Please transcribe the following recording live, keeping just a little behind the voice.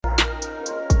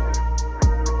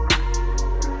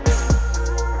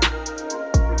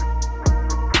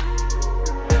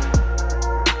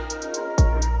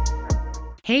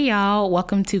Hey y'all,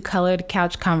 welcome to Colored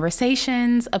Couch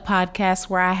Conversations, a podcast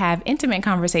where I have intimate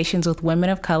conversations with women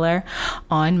of color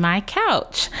on my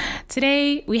couch.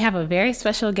 Today, we have a very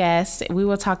special guest. We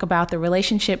will talk about the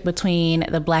relationship between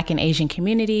the Black and Asian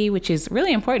community, which is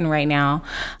really important right now,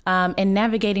 and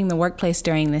navigating the workplace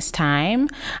during this time.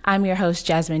 I'm your host,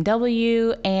 Jasmine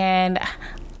W., and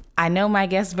I know my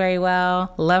guest very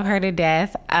well, love her to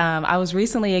death. I was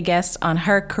recently a guest on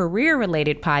her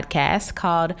career-related podcast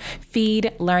called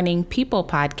Feed Learning People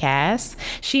Podcast.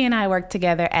 She and I worked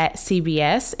together at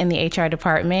CBS in the HR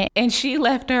department, and she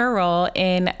left her role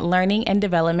in learning and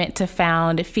development to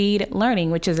found Feed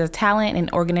Learning, which is a talent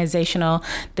and organizational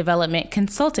development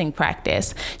consulting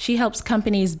practice. She helps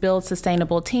companies build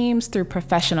sustainable teams through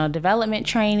professional development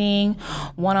training,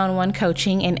 one-on-one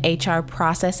coaching, and HR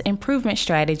process improvement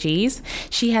strategies.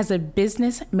 She has a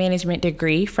business management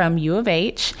degree from U of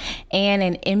H and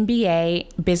an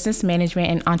MBA business management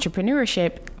and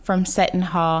entrepreneurship from Seton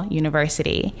Hall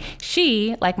University.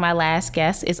 She, like my last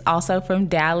guest, is also from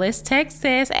Dallas,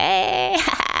 Texas. Hey,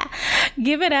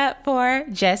 give it up for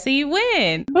Jessie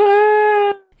Wynn.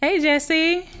 Hey,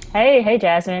 Jessie. Hey,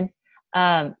 Jasmine.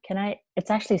 It's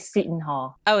actually Seton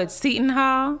Hall. Oh, it's Seton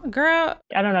Hall, girl.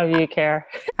 I don't know if you care.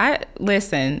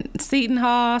 Seton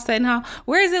Hall.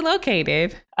 Where is it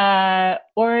located?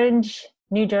 Orange,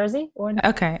 New Jersey. Orange.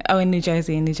 Okay. Oh, in New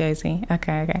Jersey.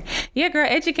 Okay. Yeah, girl,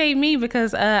 educate me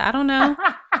because I don't know.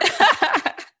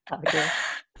 Okay.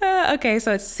 Okay,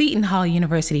 so it's Seton Hall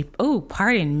University. Oh,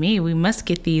 pardon me. We must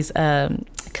get these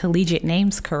collegiate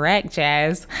names correct,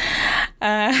 Jazz.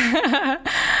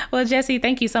 Well, Jessie,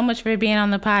 thank you so much for being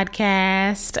on the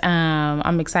podcast.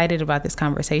 I'm excited about this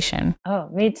conversation. Oh,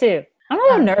 me too. I'm a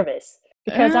little nervous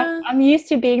because I'm used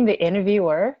to being the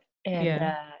interviewer,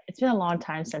 and it's been a long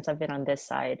time since I've been on this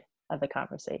side of the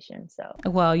conversation. So,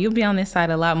 well, you'll be on this side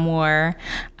a lot more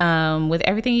with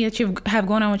everything that you have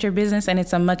going on with your business, and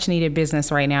it's a much needed business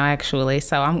right now, actually.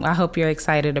 So I hope you're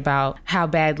excited about how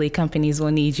badly companies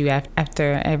will need you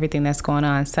after everything that's going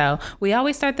on. So we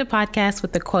always start the podcast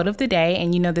with the quote of the day,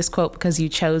 and you know this quote because you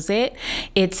chose it.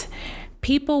 It's,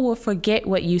 "People will forget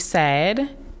what you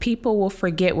said. People will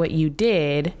forget what you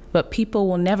did, but people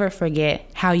will never forget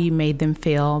how you made them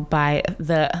feel," by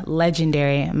the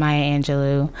legendary Maya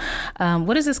Angelou.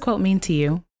 What does this quote mean to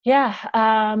you? Yeah.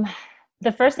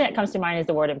 The first thing that comes to mind is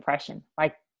the word impression,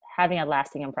 like having a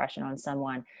lasting impression on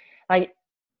someone. Like,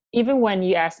 even when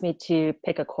you asked me to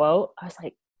pick a quote, I was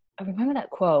like, I remember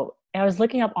that quote. And I was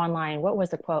looking up online. What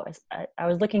was the quote? I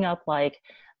was looking up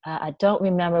I don't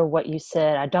remember what you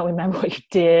said. I don't remember what you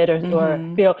did or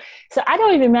feel. So I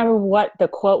don't even remember what the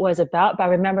quote was about, but I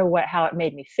remember how it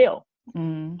made me feel.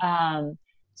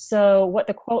 So what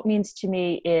the quote means to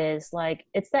me is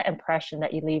it's that impression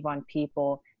that you leave on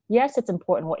people. Yes, it's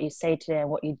important what you say to them,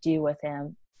 what you do with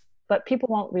them, but people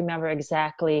won't remember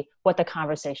exactly what the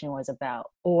conversation was about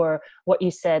or what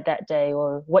you said that day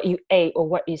or what you ate or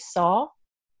what you saw,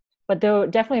 but they'll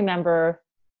definitely remember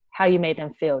how you made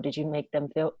them feel. Did you make them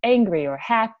feel angry or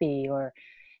happy, or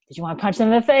did you want to punch them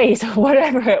in the face, or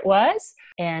whatever it was?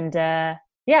 And I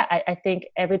think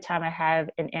every time I have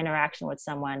an interaction with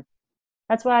someone,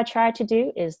 that's what I try to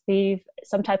do, is leave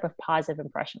some type of positive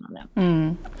impression on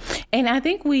them. And I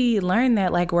think we learned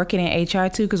that working in HR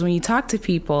too, because when you talk to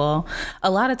people, a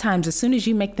lot of times as soon as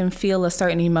you make them feel a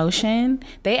certain emotion,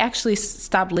 they actually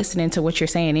stop listening to what you're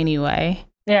saying anyway.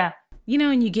 Yeah.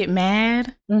 And you get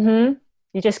mad. Mm-hmm.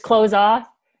 You just close off.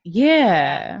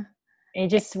 Yeah. And you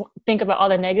just think about all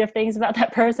the negative things about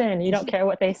that person and you don't care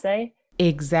what they say.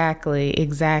 Exactly.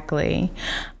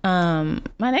 My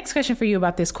next question for you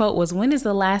about this quote was, when is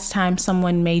the last time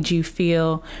someone made you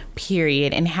feel,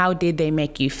 period, and how did they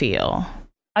make you feel?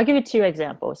 I'll give you two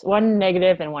examples, one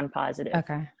negative and one positive.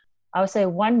 Okay. I would say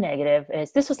one negative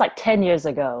is, this was 10 years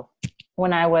ago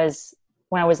when I was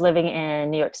living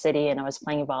in New York City and I was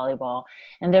playing volleyball,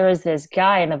 and there was this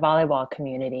guy in the volleyball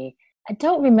community. I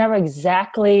don't remember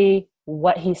exactly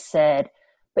what he said,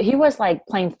 but he was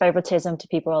playing favoritism to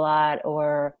people a lot,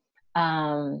 or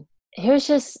I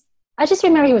just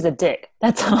remember he was a dick.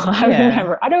 That's all I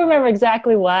remember. I don't remember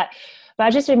exactly what, but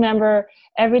I just remember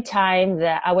every time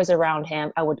that I was around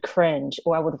him, I would cringe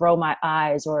or I would roll my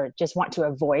eyes or just want to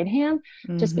avoid him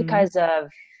just because of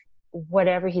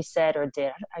whatever he said or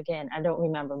did. Again, I don't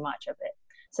remember much of it.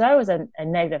 So that was a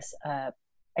negative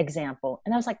example.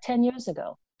 And that was 10 years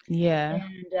ago. Yeah.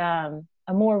 And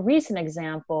a more recent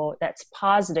example that's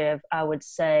positive, I would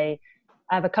say,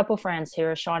 I have a couple friends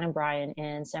here, Sean and Brian,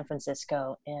 in San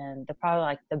Francisco, and they're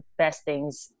probably the best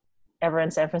things ever in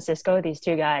San Francisco, these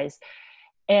two guys.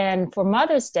 And for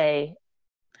Mother's Day,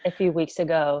 a few weeks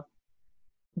ago,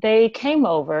 they came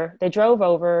over, they drove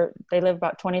over, they live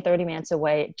about 20, 30 minutes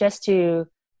away just to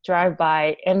drive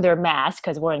by in their mask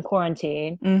because we're in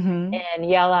quarantine Mm-hmm. and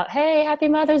yell out, "Hey, happy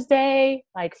Mother's Day,"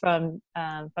 like from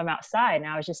outside. And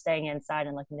I was just staying inside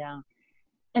and looking down.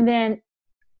 And then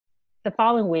the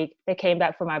following week, they came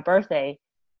back for my birthday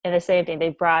and the same thing. They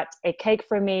brought a cake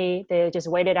for me. They just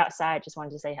waited outside, just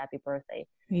wanted to say happy birthday.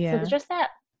 So Yeah. just that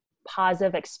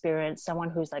positive experience, someone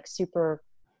who's like super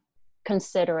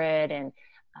considerate and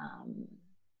um,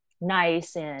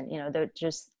 nice, and they're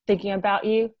just thinking about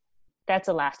you. That's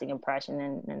a lasting impression,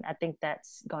 and I think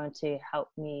that's going to help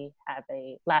me have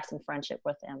a lasting friendship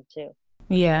with them too.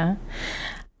 Yeah.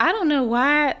 I don't know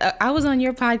why. I was on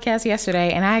your podcast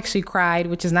yesterday and I actually cried,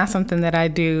 which is not something that I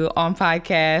do on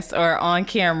podcasts or on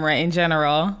camera in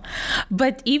general.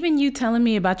 But even you telling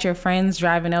me about your friends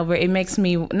driving over, it makes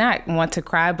me not want to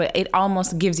cry, but it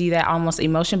almost gives you that almost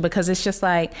emotion because it's just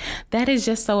like, that is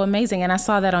just so amazing. And I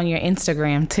saw that on your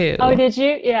Instagram too. Oh, did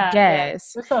you? Yeah, yeah.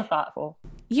 Yes. You're so thoughtful.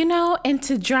 And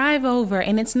to drive over,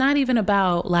 and it's not even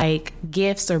about like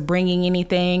gifts or bringing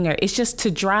anything, or it's just to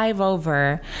drive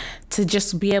over to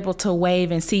just be able to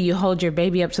wave and see you hold your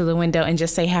baby up to the window and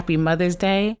just say Happy Mother's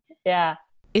Day. Yeah,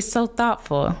 It's so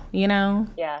thoughtful, you know?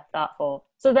 yeah, thoughtful.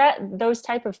 So that those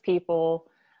type of people,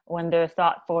 when they're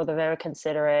thoughtful, they're very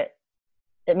considerate,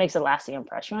 it makes a lasting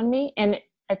impression on me. And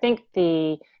I think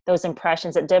those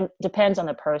impressions, it depends on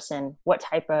the person, what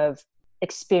type of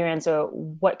experience or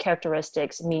what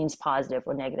characteristics means positive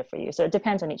or negative for you. So it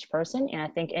depends on each person. And I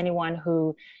think anyone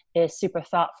who is super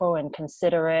thoughtful and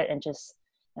considerate and just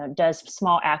does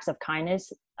small acts of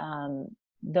kindness,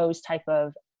 those type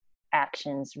of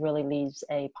actions really leaves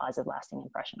a positive, lasting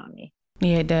impression on me.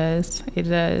 Yeah, it does. It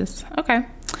does. Okay.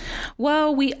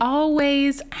 Well, we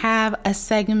always have a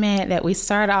segment that we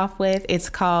start off with. It's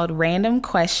called Random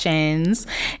Questions.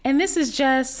 And this is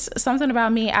just something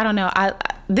about me. I don't know.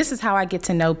 This is how I get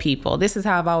to know people. This is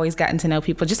how I've always gotten to know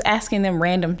people, just asking them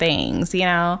random things, you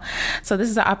know? So this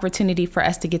is an opportunity for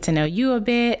us to get to know you a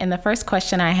bit. And the first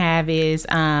question I have is,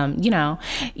 one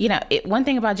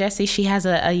thing about Jessie, she has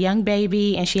a young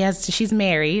baby and she's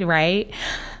married, right?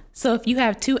 So if you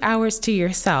have 2 hours to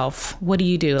yourself, what do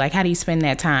you do? Like, how do you spend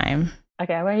that time?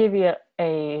 Okay, I'm gonna give you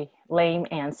a lame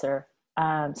answer.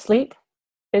 Sleep.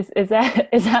 Is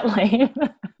that lame?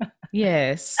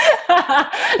 Yes,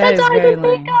 that That's is all I very can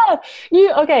think lame.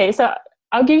 of. Okay, so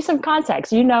I'll give you some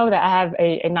context. You know that I have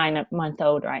a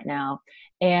 9-month-old right now.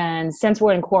 And since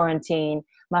we're in quarantine,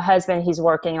 my husband, he's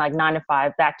working like 9 to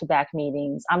 5, back-to-back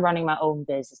meetings. I'm running my own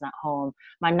business, not home.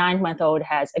 My 9-month-old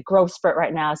has a growth spurt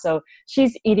right now. So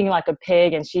she's eating like a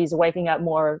pig and she's waking up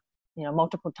more,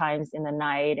 multiple times in the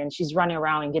night, and she's running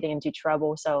around and getting into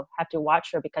trouble. So have to watch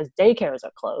her because daycares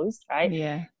are closed, right?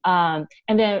 Yeah. And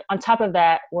then on top of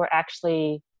that, we're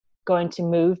actually going to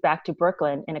move back to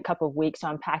Brooklyn in a couple of weeks. So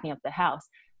I'm packing up the house.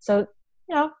 So,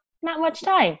 not much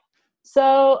time.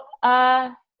 So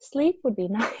sleep would be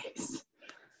nice.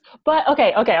 But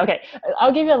okay.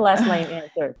 I'll give you a less lame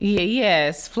answer. Yeah,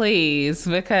 yes, please.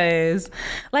 Because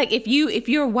like if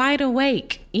you're wide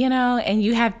awake, and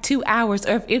you have 2 hours,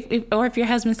 or if your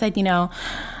husband said,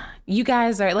 you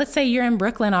guys are, let's say you're in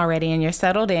Brooklyn already and you're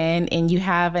settled in and you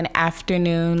have an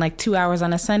afternoon, like 2 hours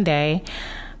on a Sunday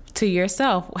to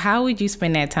yourself, how would you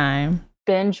spend that time?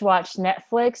 Binge watch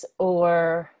Netflix,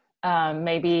 or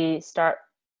maybe start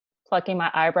plucking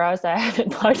my eyebrows that I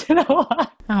haven't plucked in a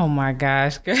while. Oh my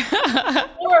gosh.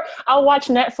 Or I'll watch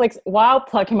Netflix while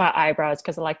plucking my eyebrows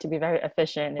because I like to be very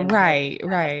efficient and Right.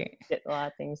 get a lot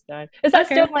of things done. Is that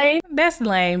Okay. still lame? That's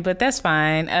lame, but that's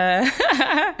fine.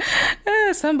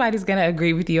 Somebody's going to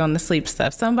agree with you on the sleep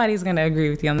stuff. Somebody's going to agree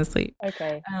with you on the sleep.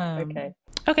 Okay. Okay.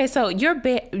 Okay, so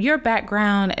your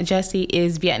background, Jessie,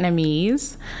 is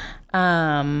Vietnamese.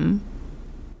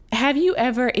 Have you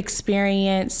ever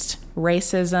experienced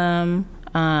racism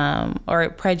or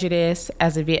prejudice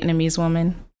as a Vietnamese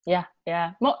woman? Yeah.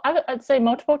 Yeah. I'd say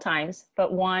multiple times,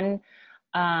 but one,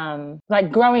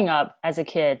 like growing up as a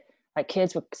kid, like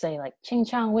kids would say like "ching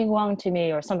chong wing wong" to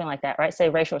me or something like that, right? Say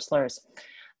racial slurs.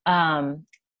 But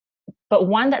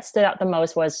one that stood out the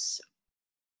most was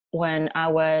when I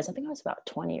think I was about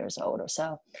 20 years old or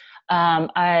so.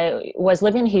 I was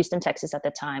living in Houston, Texas at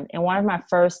the time. And one of my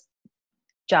first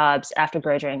jobs after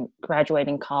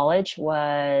graduating college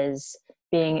was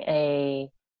being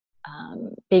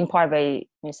part of let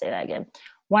me say that again.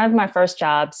 One of my first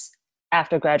jobs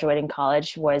after graduating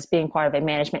college was being part of a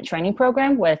management training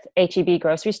program with HEB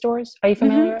grocery stores. Are you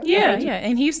familiar? Mm-hmm. Yeah, yeah.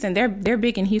 In Houston, they're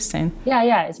big in Houston.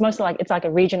 Yeah. It's mostly it's like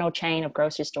a regional chain of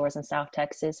grocery stores in South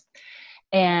Texas.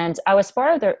 And I was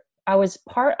part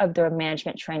of their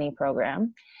management training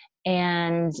program.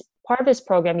 And part of this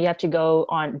program, you have to go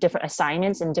on different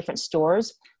assignments in different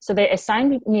stores. So they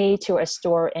assigned me to a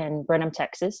store in Brenham,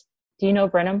 Texas. Do you know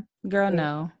Brenham? Girl,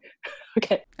 no.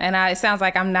 Okay. And it sounds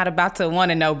like I'm not about to want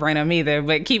to know Brenham either,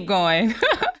 but keep going.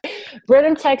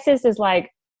 Brenham, Texas is like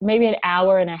maybe an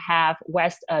hour and a half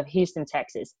west of Houston,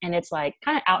 Texas. And it's like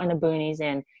kind of out in the boonies,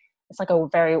 and it's like a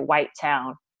very white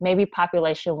town, maybe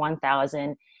population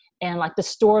 1,000. And like the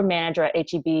store manager at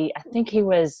HEB, I think he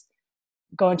was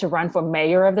going to run for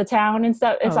mayor of the town and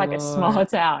stuff. It's like a small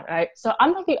town, right? So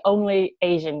I'm like the only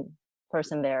Asian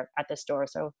person there at the store.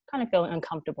 So kind of feeling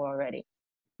uncomfortable already.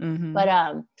 Mm-hmm.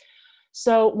 But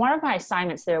so one of my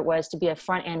assignments there was to be a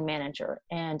front end manager.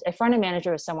 And a front end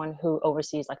manager is someone who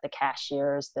oversees like the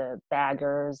cashiers, the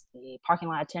baggers, the parking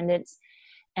lot attendants.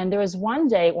 And there was one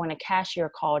day when a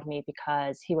cashier called me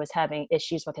because he was having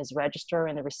issues with his register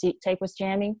and the receipt tape was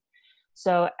jamming.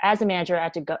 So as a manager, I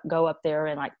had to go up there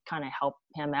and like kind of help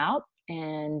him out.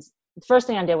 And the first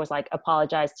thing I did was like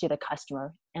apologize to the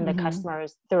customer. And the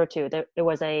customers, there were two. There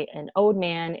was an old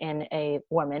man and a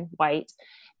woman, white,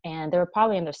 and they were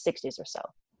probably in their 60s or so.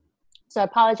 So I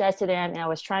apologized to them, and I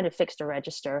was trying to fix the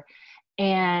register,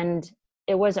 and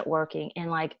it wasn't working. And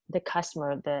like the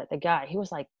customer, the guy, he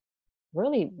was like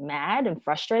really mad and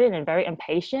frustrated and very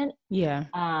impatient. Yeah.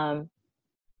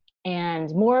 And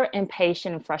more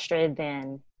impatient and frustrated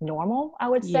than normal, I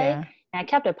would say. Yeah. And I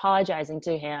kept apologizing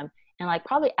to him. And like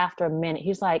probably after a minute,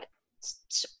 he's like,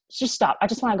 just stop. I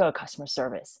just want to go to customer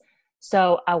service.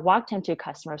 So I walked him to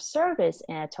customer service,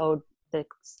 and I told the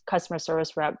customer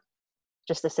service rep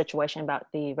just the situation about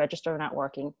the register not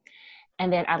working.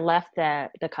 And then I left the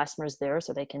customers there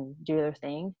so they can do their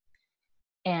thing.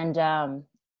 And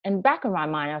back in my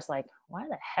mind, I was like, why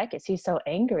the heck is he so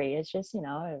angry? It's just,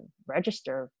 a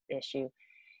register issue.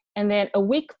 And then a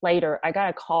week later, I got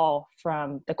a call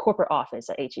from the corporate office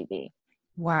at HEB.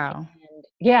 Wow. And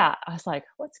yeah, I was like,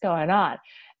 what's going on?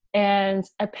 And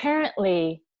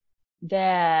apparently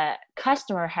the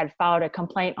customer had filed a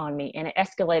complaint on me, and it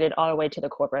escalated all the way to the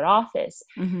corporate office.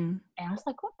 Mm-hmm. And I was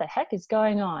like, what the heck is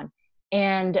going on?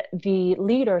 And the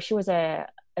leader, she was a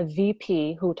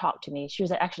VP who talked to me. She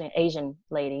was actually an Asian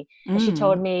lady. And she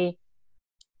told me,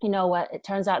 you know what, it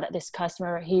turns out that this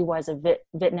customer, he was a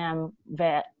Vietnam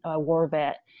vet, a war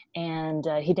vet, and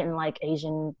he didn't like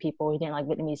Asian people. He didn't like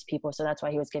Vietnamese people. So that's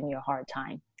why he was giving me a hard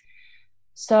time.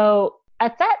 So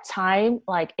at that time,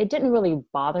 like, it didn't really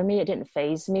bother me. It didn't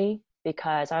faze me,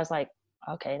 because I was like,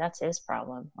 okay, that's his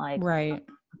problem. Like, right.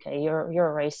 Okay, you're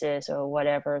a racist or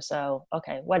whatever. So,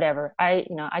 okay, whatever. I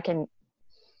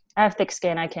have thick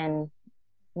skin. I can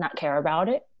not care about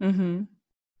it. Mm-hmm.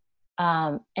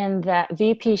 And that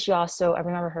VP, she also, I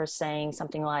remember her saying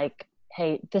something like,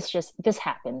 hey, this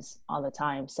happens all the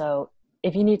time. So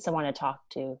if you need someone to talk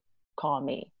to, call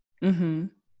me. Mm-hmm.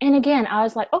 And again, I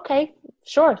was like, okay,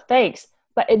 sure, thanks.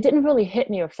 But it didn't really hit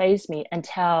me or faze me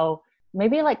until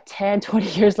maybe like 10,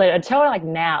 20 years later, until like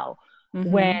now,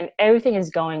 when everything is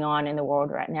going on in the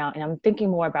world right now. And I'm thinking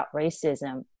more about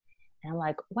racism. And I'm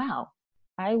like, wow,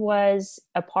 I was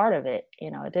a part of it.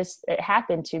 It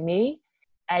happened to me.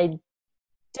 I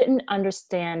didn't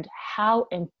understand how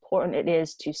important it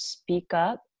is to speak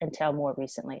up until more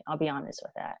recently. I'll be honest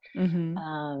with that.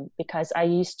 Because I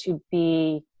used to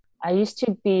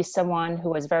be someone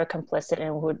who was very complicit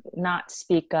and would not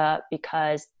speak up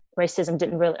because racism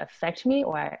didn't really affect me,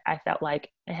 or I felt like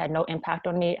it had no impact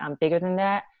on me. I'm bigger than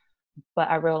that. But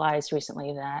I realized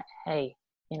recently that, hey,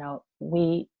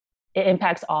 it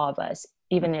impacts all of us,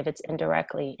 even if it's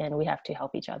indirectly, and we have to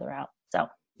help each other out. So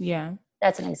yeah,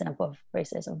 that's an example of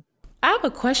racism. I have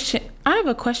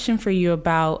a question for you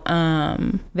about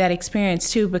that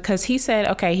experience too, because he said,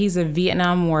 okay, he's a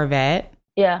Vietnam War vet.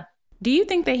 Yeah. Do you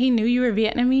think that he knew you were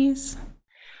Vietnamese?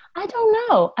 I don't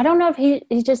know. I don't know if he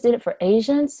just did it for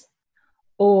Asians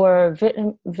or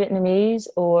Vietnamese,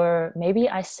 or maybe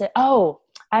I said, I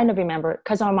don't remember,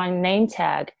 because on my name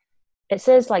tag, it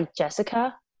says like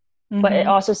Jessica, but it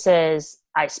also says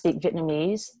I speak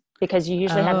Vietnamese, because you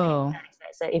usually have name tags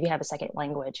that say if you have a second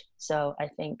language. So I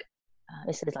think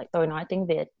it says like, I think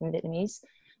Vietnamese.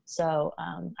 So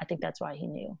I think that's why he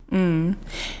knew.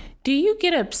 Do you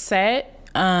get upset?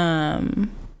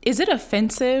 Is it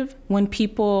offensive when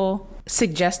people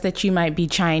suggest that you might be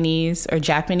Chinese or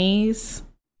Japanese?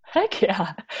 Heck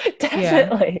yeah,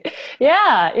 definitely.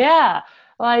 Yeah.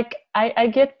 Like I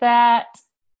get that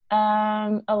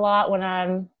a lot when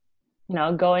I'm,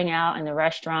 going out in the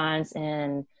restaurants,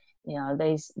 and,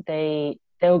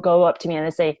 they'll go up to me and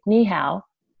they say, ni hao,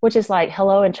 which is like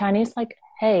hello in Chinese. Like,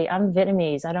 hey, I'm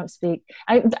Vietnamese. I don't speak.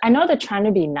 I know they're trying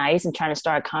to be nice and trying to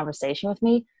start a conversation with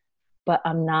me, but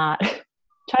I'm not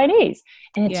Chinese.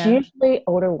 And it's Yeah. usually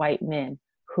older white men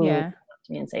who Yeah. come up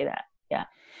to me and say that. Yeah.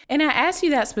 And I asked you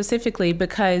that specifically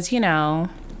because,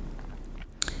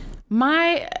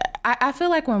 my I feel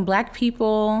like when Black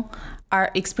people are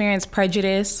experience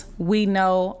prejudice, we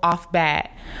know off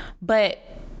bat. But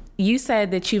you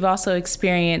said that you've also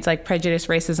experienced like prejudice,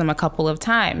 racism a couple of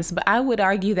times. But I would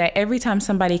argue that every time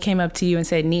somebody came up to you and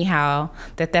said "ni hao,"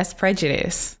 that's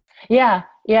prejudice. Yeah.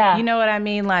 You Yeah. know what I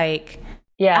mean? Like,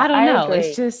 Yeah. I don't I know.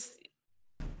 It's agree. just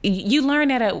you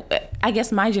learn at I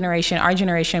guess my generation, our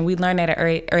generation, we learn at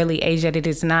an early age that it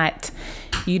is not,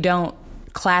 you don't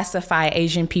classify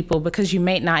Asian people because you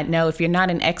may not know if you're not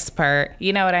an expert,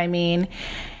 you know what I mean?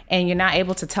 And you're not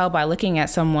able to tell by looking at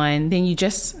someone, then you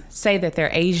just say that they're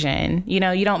Asian. You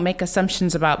know, you don't make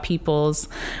assumptions about people's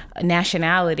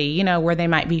nationality, where they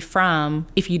might be from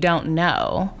if you don't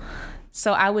know.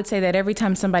 So I would say that every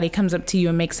time somebody comes up to you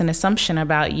and makes an assumption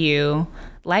about you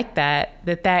like that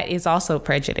is also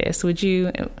prejudice. Would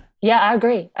you? Yeah, I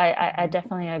agree. I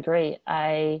definitely agree.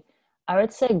 I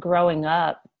would say growing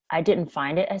up, I didn't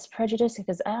find it as prejudice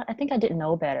because I think I didn't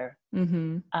know better.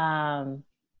 Mm-hmm.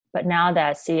 But now that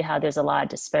I see how there's a lot of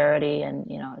disparity and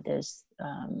there's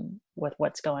with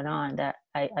what's going on, that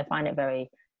I find it very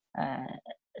uh,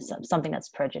 something that's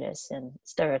prejudice and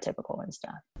stereotypical and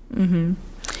stuff. Mm-hmm.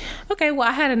 Okay, well,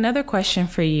 I had another question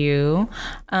for you.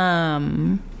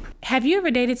 Have you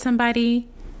ever dated somebody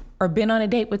or been on a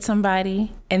date with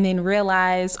somebody and then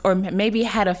realized or maybe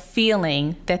had a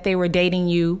feeling that they were dating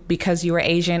you because you were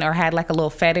Asian or had like a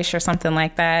little fetish or something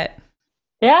like that?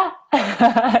 Yeah.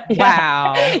 Yeah.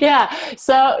 Wow. Yeah.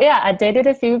 So yeah, I dated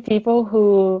a few people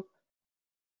who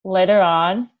later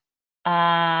on,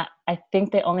 I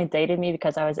think they only dated me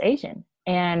because I was Asian.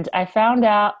 And I found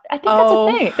out, I think that's a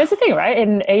Oh, thing. That's a thing, right?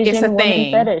 An it's a Asian woman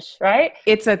thing. fetish, right?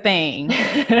 It's a thing.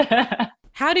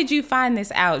 How did you find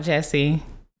this out, Jesse?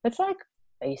 It's like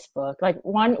Facebook. Like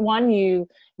one you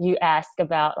ask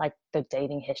about like the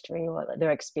dating history or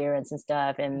their experience and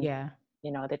stuff, and Yeah.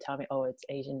 they tell me, oh, it's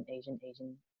Asian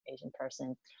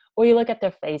person. Or you look at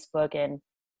their Facebook and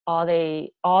all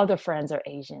the friends are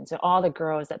Asian. So all the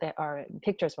girls that they are in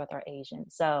pictures with are Asian.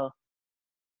 So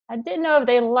I didn't know if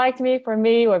they liked me for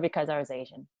me or because I was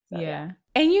Asian. So yeah.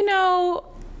 Yeah. And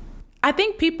I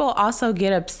think people also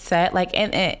get upset, like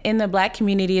in the Black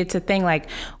community, it's a thing. Like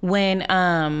when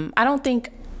I don't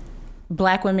think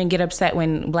Black women get upset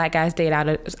when Black guys date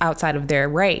outside of their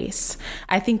race.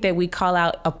 I think that we call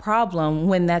out a problem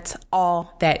when that's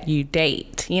all that you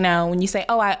date. When you say,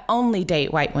 "Oh, I only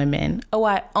date white women. Oh,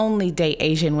 I only date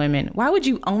Asian women." Why would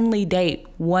you only date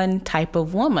one type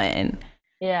of woman?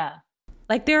 Yeah.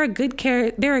 Like there are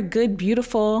good,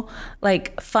 beautiful,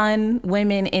 like fun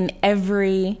women in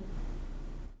every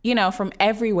from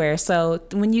everywhere. So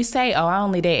when you say, "Oh, I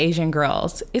only date Asian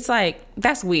girls," it's like,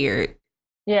 that's weird.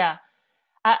 Yeah.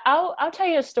 I'll tell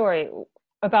you a story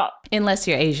about. Unless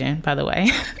you're Asian, by the way.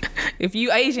 If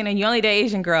you Asian and you only date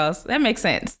Asian girls, that makes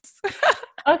sense.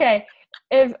 Okay.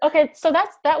 So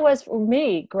that was for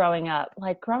me growing up.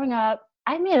 Like growing up,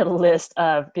 I made a list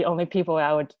of the only people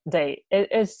I would date.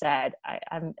 It is sad.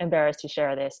 I'm embarrassed to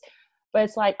share this. But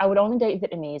it's like I would only date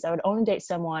Vietnamese. I would only date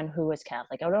someone who was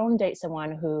Catholic. I would only date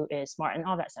someone who is smart and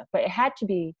all that stuff. But it had to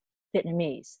be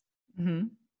Vietnamese. Mm-hmm.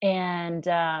 And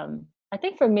I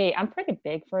think for me, I'm pretty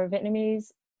big for a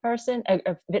Vietnamese person,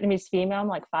 a Vietnamese female. I'm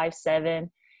like 5'7",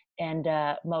 and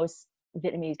most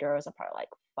Vietnamese girls are probably like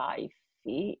 5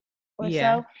 feet or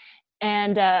Yeah. so.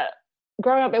 And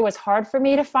growing up, it was hard for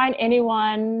me to find any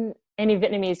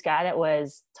Vietnamese guy that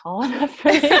was tall enough for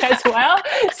me as well.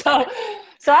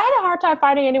 So I had a hard time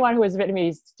finding anyone who was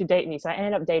Vietnamese to date me. So I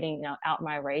ended up dating, out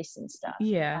my race and stuff.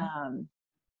 Yeah.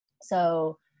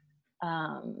 So,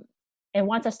 and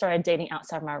once I started dating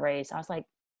outside my race, I was like,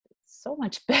 so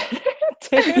much better.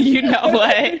 You know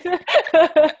what?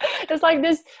 It's like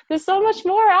there's so much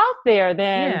more out there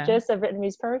than Yeah. just a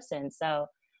Vietnamese person. So,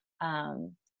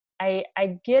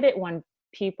 I get it when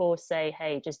people say,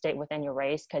 hey, just date within your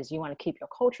race because you want to keep your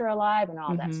culture alive and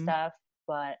all that stuff.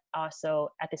 But also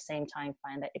at the same time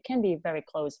find that it can be very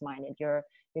closed-minded. You're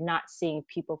not seeing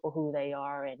people for who they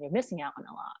are and you're missing out on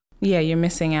a lot. Yeah, you're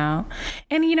missing out.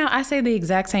 And, I say the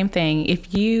exact same thing.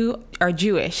 If you are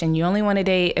Jewish and you only want to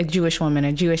date a Jewish woman,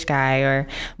 a Jewish guy, or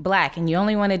Black, and you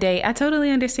only want to date, I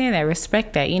totally understand that,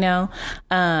 respect that,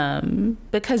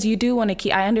 because you do want to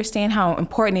keep, I understand how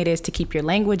important it is to keep your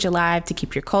language alive, to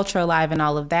keep your culture alive and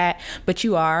all of that. But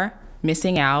you are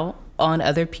missing out on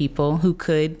other people who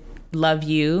could love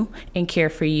you and care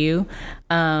for you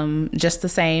just the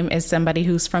same as somebody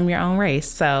who's from your own race.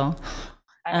 So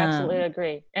I absolutely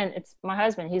agree. And it's my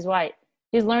husband. He's white.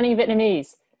 He's learning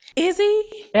Vietnamese. Is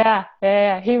he? Yeah.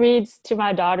 He reads to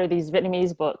my daughter these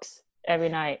Vietnamese books every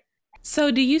night.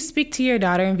 So do you speak to your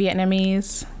daughter in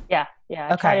Vietnamese? Yeah.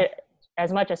 I try Okay. to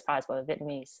as much as possible in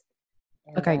Vietnamese,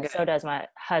 and Okay, good. so does my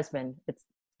husband. It's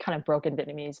kind of broken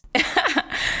Vietnamese.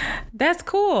 That's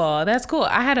cool. That's cool.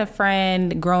 I had a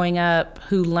friend growing up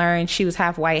who learned she was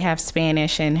half white, half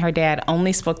Spanish, and her dad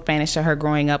only spoke Spanish to her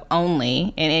growing up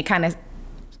only. And it kind of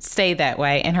stayed that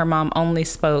way. And her mom only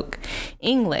spoke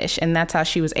English. And that's how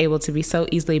she was able to be so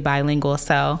easily bilingual.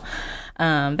 So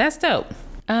that's dope.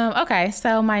 Okay.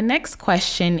 So my next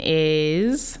question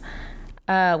is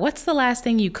what's the last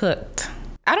thing you cooked?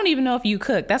 I don't even know if you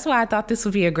cook. That's why I thought this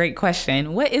would be a great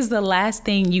question. What is the last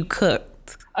thing you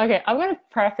cooked? Okay, I'm going to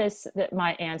preface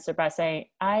my answer by saying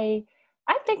I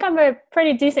think I'm a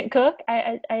pretty decent cook.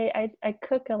 I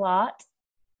cook a lot,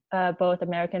 both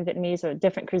American, Vietnamese, or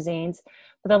different cuisines.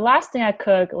 But the last thing I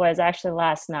cooked was actually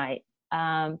last night.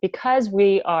 Because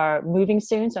we are moving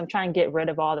soon, so I'm trying to get rid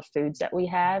of all the foods that we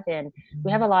have, and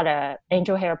we have a lot of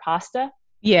angel hair pasta.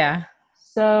 Yeah.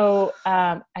 So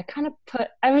I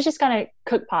was just gonna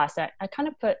cook pasta. I kind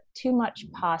of put too much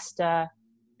pasta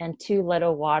and too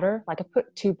little water. Like I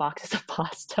put 2 boxes of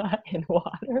pasta in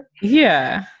water.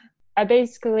 Yeah. I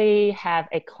basically have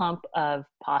a clump of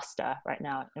pasta right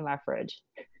now in my fridge.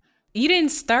 You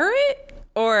didn't stir it?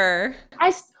 Or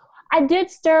I, I did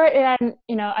stir it, and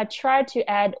I tried to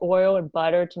add oil and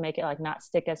butter to make it like not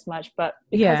stick as much, but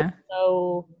because yeah. it's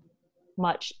so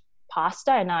much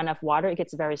pasta and not enough water, it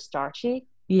gets very starchy.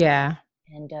 Yeah.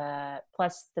 And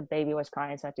plus the baby was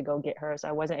crying, so I had to go get her, so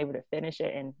I wasn't able to finish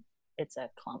it, and it's a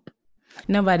clump.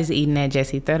 Nobody's eating that,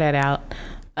 Jesse. Throw that out.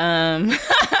 Um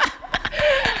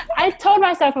I told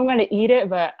myself I'm going to eat it,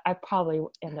 but I probably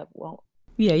end up won't.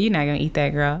 Yeah, you're not gonna eat that,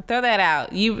 girl. Throw that out.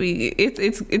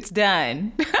 It's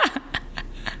done.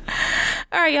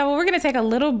 All right, y'all. Well, we're going to take a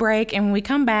little break. And when we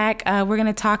come back, we're going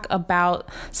to talk about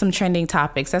some trending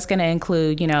topics. That's going to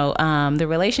include, the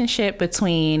relationship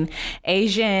between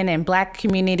Asian and Black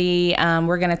community.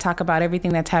 We're going to talk about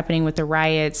everything that's happening with the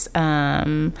riots, or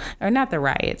not the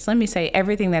riots. Let me say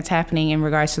everything that's happening in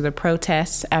regards to the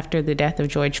protests after the death of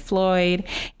George Floyd.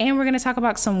 And we're going to talk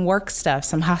about some work stuff,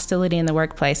 some hostility in the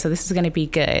workplace. So this is going to be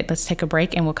good. Let's take a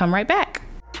break and we'll come right back.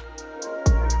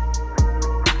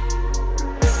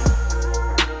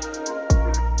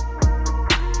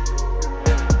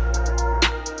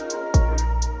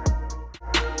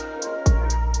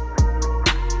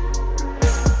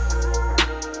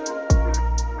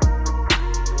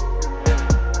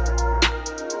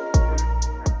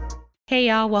 Hey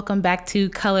y'all, welcome back to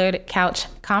Colored Couch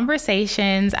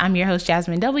Conversations. I'm your host,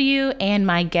 Jasmine W., and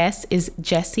my guest is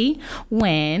Jessie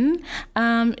Nguyen.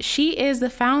 She is the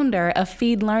founder of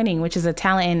Feed Learning, which is a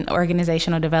talent and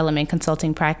organizational development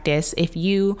consulting practice. If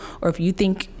you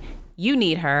think you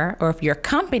need her, or if your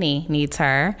company needs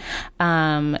her,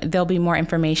 there'll be more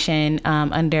information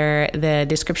under the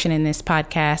description in this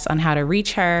podcast on how to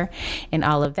reach her and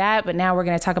all of that. But now we're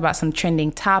going to talk about some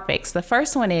trending topics. The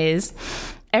first one is,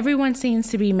 everyone seems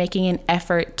to be making an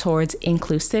effort towards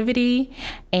inclusivity,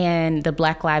 and the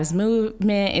Black Lives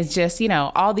Movement is just,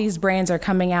 all these brands are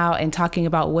coming out and talking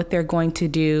about what they're going to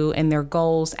do and their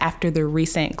goals after the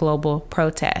recent global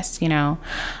protests.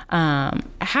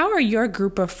 How are your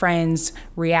group of friends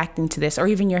reacting to this, or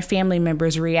even your family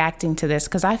members reacting to this?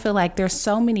 Because I feel like there's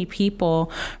so many people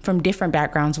from different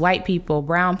backgrounds, white people,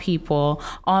 brown people,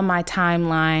 on my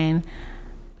timeline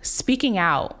speaking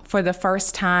out for the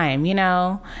first time,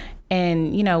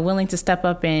 and, willing to step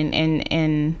up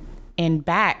and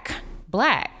back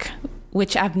Black,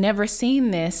 which I've never seen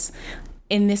this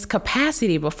in this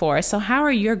capacity before. So how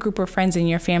are your group of friends and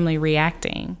your family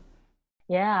reacting?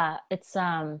 Yeah, it's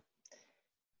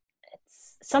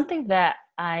something that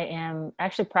I am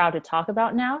actually proud to talk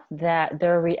about now, that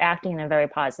they're reacting in a very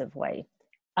positive way.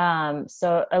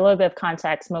 So a little bit of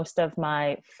context, most of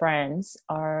my friends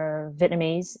are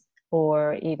Vietnamese,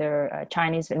 or either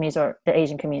Chinese, Vietnamese, or the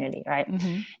Asian community, right?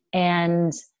 Mm-hmm.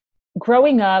 And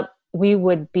growing up, we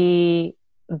would be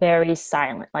very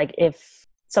silent. Like if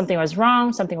something was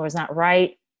wrong, something was not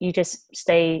right, you just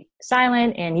stay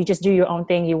silent and you just do your own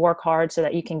thing. You work hard so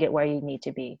that you can get where you need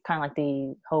to be, kind of like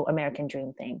the whole American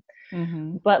dream thing.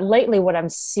 Mm-hmm. But lately, what I'm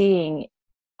seeing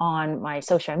on my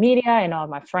social media and all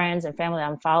my friends and family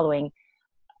I'm following,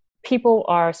 people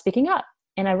are speaking up.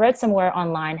 And I read somewhere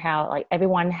online how like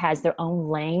everyone has their own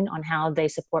lane on how they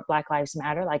support Black Lives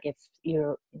Matter. Like if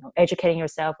you're educating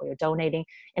yourself or you're donating.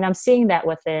 And I'm seeing that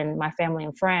within my family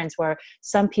and friends, where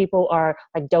some people are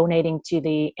like donating to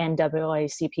the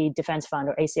NAACP Defense Fund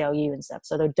or ACLU and stuff.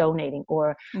 So they're donating.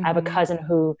 Or I have a cousin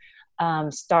who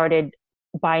started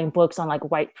buying books on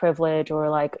like white privilege or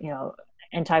like,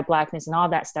 anti-blackness and all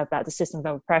that stuff about the system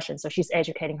of oppression. So she's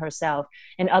educating herself,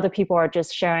 and other people are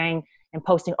just sharing and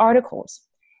posting articles,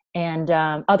 and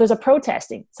others are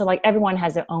protesting. So like everyone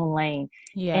has their own lane.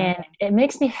 Yeah. And it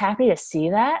makes me happy to see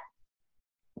that,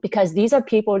 because these are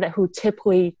people who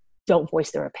typically don't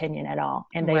voice their opinion at all,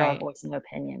 and they are voicing their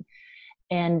opinion.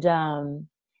 And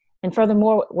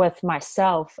furthermore, with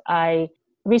myself, I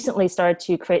recently started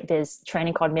to create this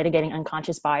training called Mitigating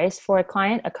Unconscious Bias for a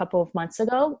client a couple of months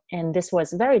ago. And this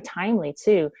was very timely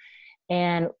too.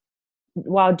 And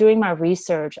while doing my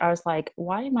research, I was like,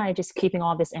 why am I just keeping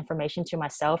all this information to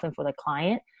myself and for the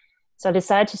client? So I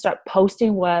decided to start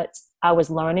posting what I was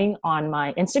learning on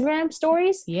my Instagram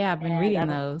stories. Yeah, I've been reading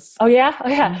those. Oh yeah.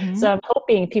 Mm-hmm. So I'm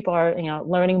hoping people are,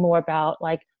 learning more about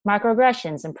like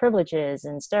microaggressions and privileges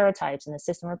and stereotypes and the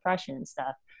system of oppression and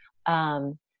stuff.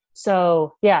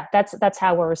 So yeah, that's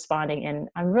how we're responding. And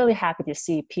I'm really happy to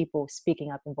see people speaking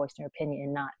up and voicing their opinion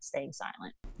and not staying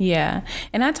silent. Yeah.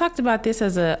 And I talked about this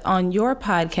on your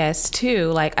podcast too.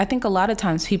 Like, I think a lot of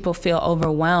times people feel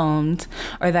overwhelmed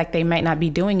or like they might not be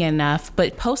doing enough,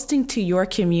 but posting to your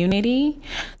community,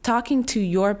 talking to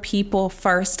your people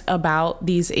first about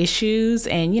these issues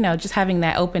and, just having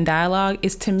that open dialogue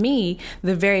is, to me,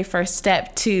 the very first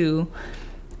step to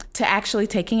actually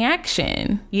taking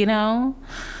action,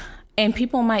 And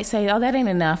people might say, oh, that ain't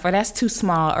enough, or that's too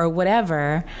small, or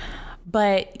whatever.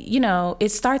 But,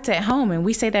 it starts at home, and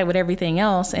we say that with everything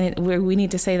else. And we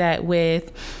need to say that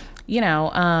with,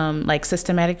 like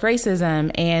systematic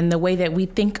racism and the way that we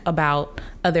think about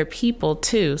other people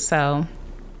too. So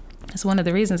it's one of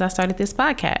the reasons I started this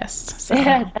podcast. So.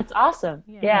 Yeah, that's awesome.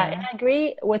 Yeah. And I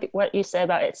agree with what you said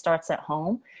about it starts at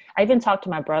home. I even talked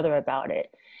to my brother about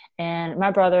it. And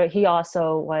my brother, he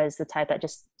also was the type that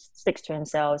just sticks to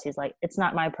himself. He's like, it's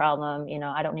not my problem.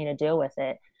 I don't need to deal with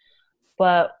it.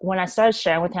 But when I started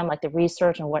sharing with him like the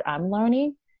research and what I'm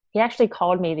learning, he actually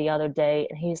called me the other day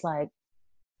and he's like,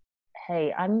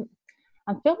 hey, I'm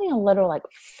feeling a little like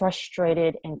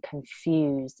frustrated and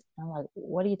confused. I'm like,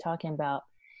 what are you talking about?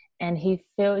 And he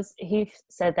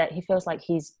said that he feels like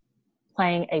he's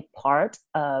playing a part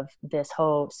of this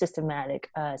whole systemic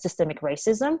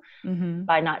racism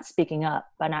by not speaking up,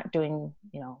 by not doing,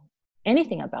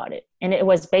 anything about it. And it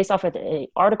was based off of the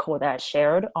article that I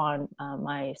shared on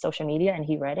my social media, and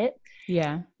he read it.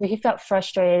 Yeah. But he felt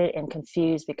frustrated and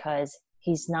confused because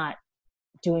he's not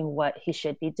doing what he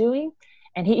should be doing.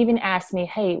 And he even asked me,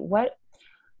 hey, what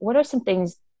are some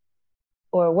things,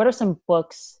 or what are some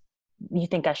books you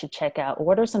think I should check out? Or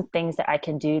what are some things that I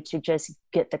can do to just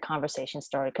get the conversation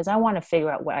started? Because I want to figure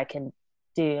out what I can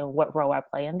do and what role I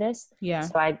play in this. Yeah.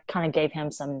 So I kind of gave him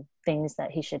some things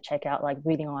that he should check out, like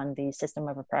reading on the system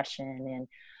of oppression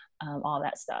and all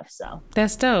that stuff. So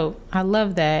that's dope. I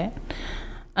love that.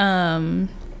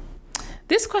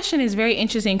 This question is very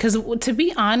interesting because, to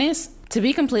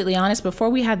be completely honest, before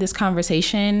we had this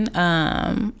conversation,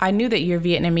 I knew that you're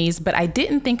Vietnamese, but I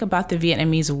didn't think about the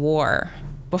Vietnamese War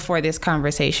before this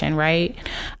conversation, right?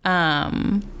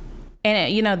 And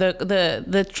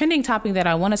the trending topic that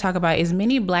I want to talk about is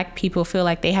many Black people feel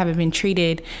like they haven't been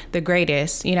treated the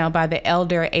greatest, by the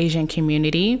elder Asian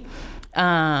community.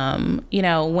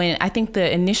 When I think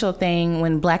the initial thing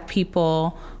when Black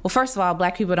people, well, first of all,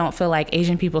 Black people don't feel like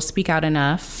Asian people speak out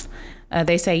enough.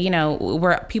 They say,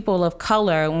 we're people of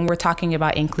color when we're talking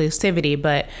about inclusivity,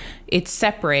 but it's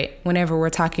separate whenever we're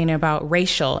talking about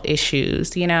racial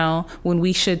issues, when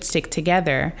we should stick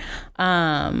together.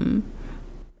 And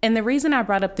the reason I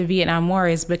brought up the Vietnam War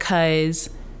is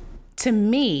because, to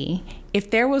me,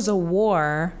 if there was a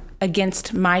war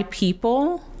against my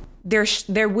people,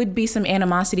 there would be some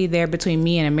animosity there between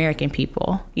me and American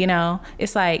people.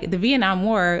 It's like the Vietnam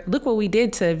War, look what we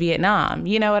did to Vietnam.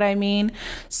 You know what I mean?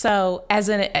 So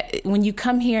when you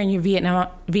come here and you're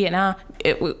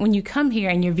when you come here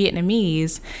and you're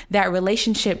Vietnamese, that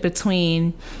relationship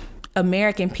between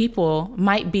American people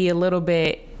might be a little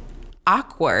bit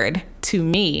awkward to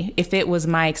me if it was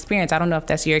my experience. I don't know if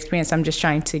that's your experience. I'm just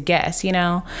trying to guess,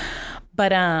 but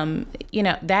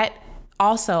that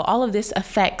also, all of this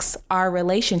affects our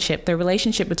relationship, the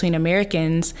relationship between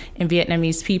Americans and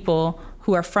Vietnamese people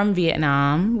who are from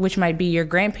Vietnam, which might be your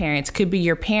grandparents, could be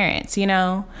your parents,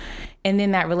 and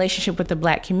then that relationship with the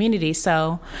Black community.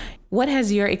 So what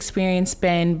has your experience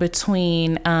been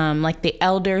between like the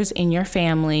elders in your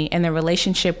family and the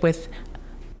relationship with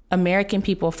American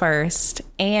people first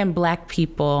and Black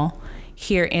people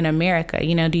here in America?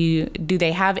 Do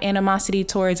they have animosity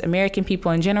towards American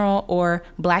people in general or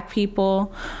Black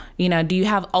people? Do you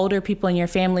have older people in your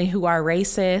family who are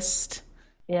racist?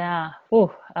 Yeah.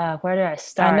 Where do I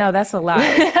start? I know that's a lot.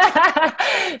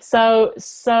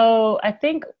 So I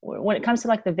think when it comes to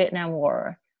like the Vietnam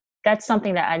War, that's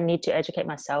something that I need to educate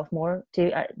myself more to.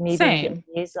 Me being Same.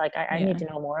 Vietnamese, like I need Yeah.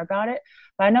 to know more about it.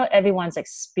 But I know everyone's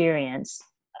experience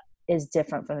is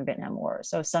different from the Vietnam War.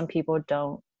 So some people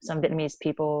don't. Some Vietnamese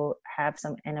people have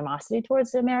some animosity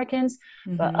towards the Americans,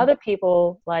 but Mm-hmm. other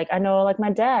people, like I know, like my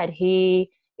dad,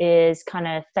 he is kind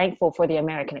of thankful for the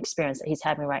American experience that he's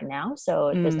having right now.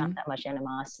 So there's not Mm. that much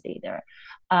animosity there.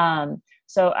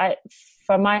 So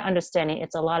from my understanding,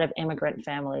 it's a lot of immigrant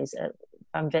families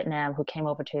from Vietnam who came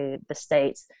over to the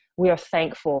States. We are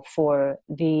thankful for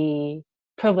the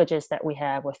privileges that we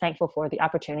have. We're thankful for the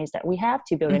opportunities that we have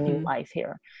to build a new Mm-hmm. life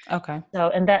here. Okay. So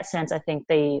in that sense, I think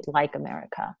they like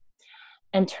America.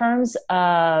 In terms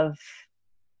of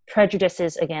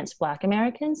prejudices against Black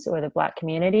Americans or the Black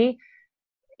community,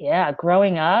 yeah,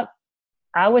 growing up,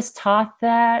 I was taught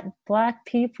that Black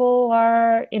people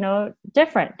are,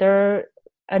 different. They're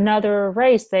another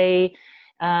race.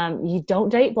 You don't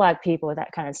date Black people,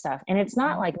 that kind of stuff. And it's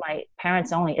not like my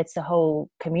parents only, it's the whole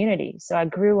community. So I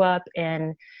grew up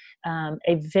in a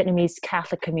Vietnamese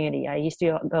Catholic community. I used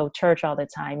to go to church all the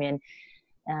time and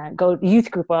go to youth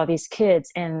group with all these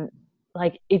kids. And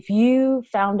like, if you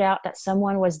found out that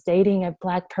someone was dating a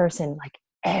Black person, like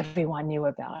everyone knew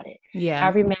about it. I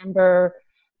Yeah. remember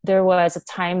there was a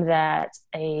time that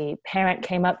a parent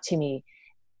came up to me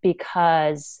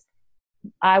because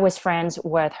I was friends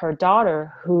with her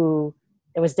daughter who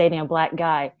was dating a Black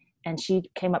guy. And she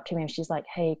came up to me and she's like,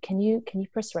 "Hey, can you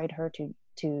persuade her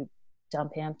to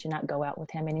dump him, to not go out with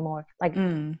him anymore?" Like,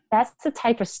 Mm. that's the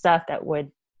type of stuff that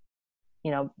would,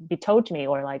 be told to me,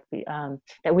 or like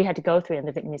that we had to go through in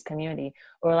the Vietnamese community.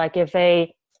 Or like if there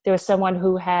was someone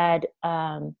who had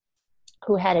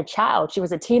a child, she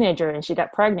was a teenager and she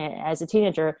got pregnant as a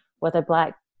teenager with a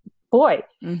Black boy.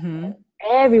 Mm-hmm.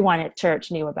 Everyone at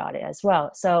church knew about it as well.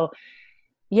 So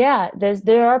yeah,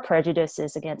 there are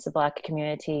prejudices against the Black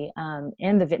community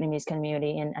in the Vietnamese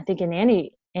community, and I think in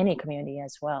any community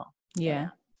as well. Yeah.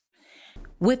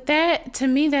 With that, to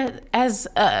me, that's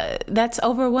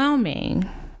overwhelming,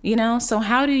 So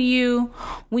how do you,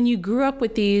 when you grew up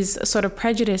with these sort of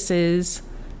prejudices,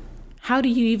 how do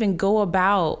you even go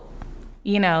about,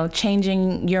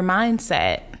 changing your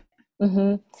mindset?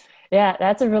 Mm-hmm. Yeah,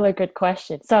 that's a really good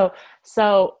question. So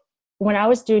when I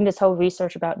was doing this whole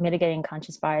research about mitigating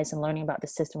conscious bias and learning about the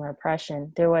system of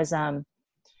oppression,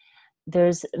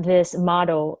 there's this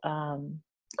model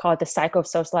called the cycle of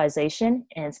socialization,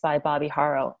 and it's by Bobby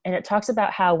Harrow. And it talks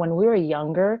about how when we were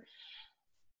younger,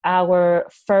 our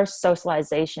first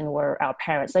socialization were our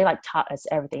parents. They like taught us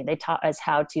everything. They taught us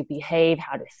how to behave,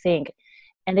 how to think.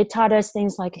 And they taught us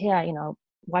things like, yeah,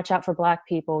 watch out for Black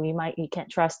people. You can't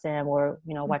trust them. Or,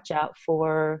 watch out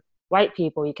for white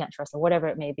people. You can't trust them, whatever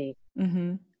it may be.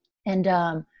 Mm-hmm.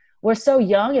 And we're so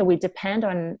young and we depend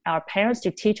on our parents to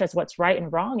teach us what's right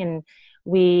and wrong. And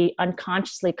we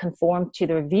unconsciously conform to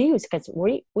their views because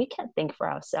we can't think for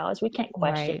ourselves. We can't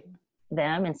question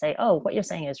them and say, "Oh, what you're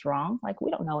saying is wrong." Like, we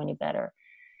don't know any better.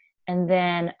 And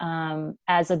then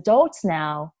as adults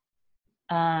now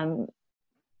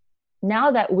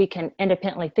that we can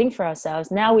independently think for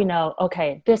ourselves, now we know,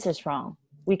 okay, this is wrong.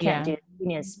 We can't do this. We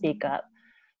need to speak up.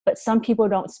 But some people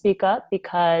don't speak up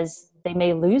because they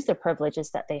may lose the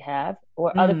privileges that they have,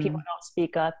 or other people don't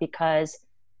speak up because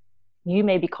you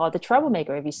may be called the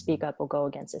troublemaker if you speak up or go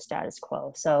against the status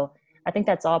quo. So I think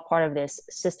that's all part of this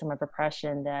system of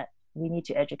oppression that we need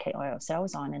to educate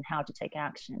ourselves on and how to take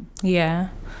action. Yeah.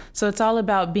 So it's all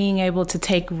about being able to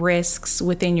take risks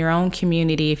within your own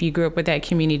community if you grew up with that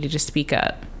community to speak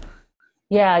up.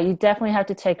 Yeah, you definitely have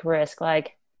to take risk.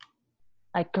 Like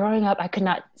growing up, I could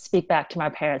not speak back to my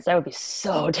parents. That would be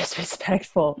so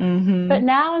disrespectful. Mm-hmm. But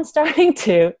now I'm starting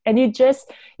to. And you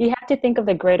have to think of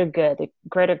the greater good, the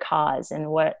greater cause, and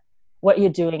what you're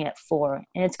doing it for.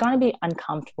 And it's going to be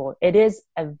uncomfortable. It is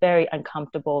a very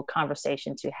uncomfortable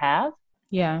conversation to have.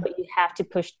 Yeah. But you have to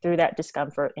push through that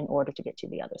discomfort in order to get to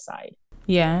the other side.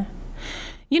 Yeah.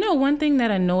 One thing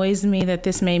that annoys me that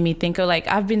this made me think of, like,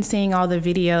 I've been seeing all the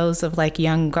videos of like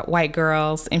young white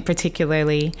girls in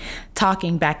particularly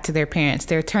talking back to their parents.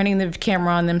 They're turning the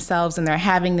camera on themselves and they're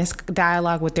having this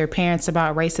dialogue with their parents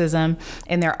about racism,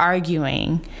 and they're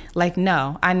arguing like,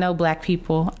 "No, I know Black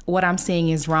people. What I'm seeing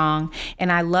is wrong."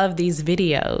 And I love these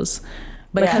videos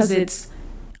because it's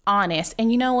honest.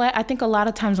 And you know what? I think a lot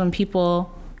of times when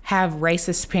people have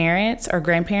racist parents or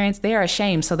grandparents, they are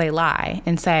ashamed, so they lie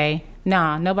and say,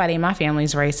 "Nah, nobody in my family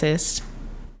is racist."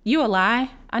 You a lie?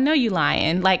 I know you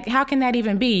lying. Like, how can that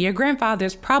even be? Your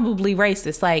grandfather's probably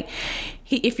racist. Like,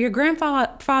 if your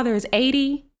grandfather is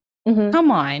 80, come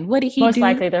on, what did he do? Most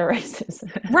likely they're racist.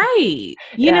 Right.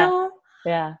 You know?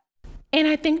 Yeah. And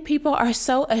I think people are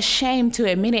so ashamed to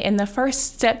admit it. And the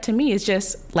first step to me is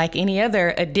just like any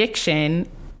other addiction,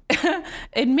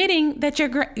 admitting that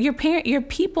your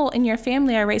people in your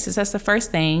family are racist. That's the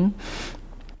first thing.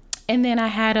 And then I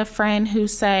had a friend who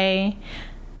said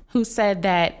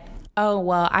that, oh,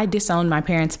 well, I disowned my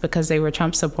parents because they were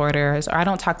Trump supporters, or I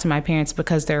don't talk to my parents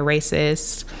because they're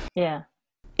racist. Yeah.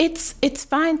 It's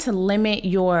fine to limit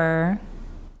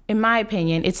in my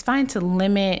opinion, it's fine to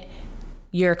limit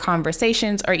your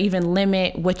conversations or even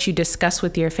limit what you discuss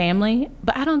with your family.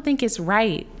 But I don't think it's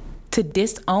right to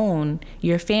disown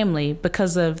your family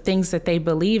because of things that they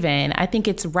believe in. I think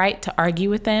it's right to argue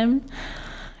with them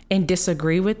and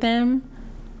disagree with them.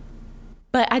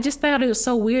 But I just thought it was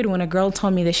so weird when a girl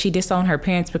told me that she disowned her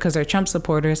parents because they're Trump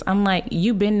supporters. I'm like,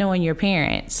 you've been knowing your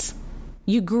parents.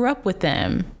 You grew up with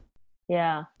them.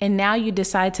 Yeah. And now you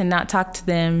decide to not talk to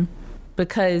them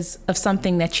because of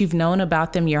something that you've known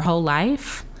about them your whole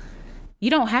life. You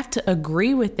don't have to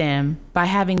agree with them by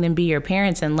having them be your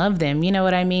parents and love them. You know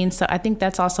what I mean? So I think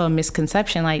that's also a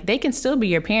misconception. Like, they can still be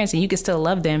your parents and you can still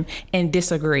love them and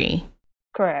disagree.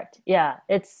 Correct. Yeah.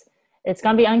 It's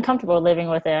going to be uncomfortable living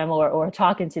with them or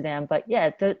talking to them. But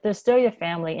yeah, they're still your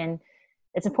family. And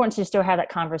it's important to still have that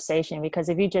conversation, because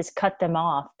if you just cut them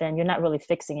off, then you're not really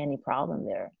fixing any problem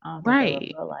there.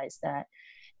 Right. Realize that.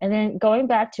 And then going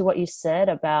back to what you said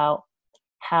about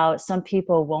how some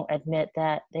people won't admit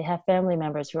that they have family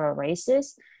members who are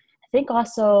racist, I think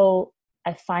also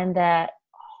I find that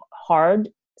hard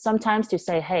sometimes to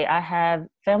say, hey, I have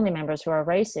family members who are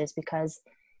racist, because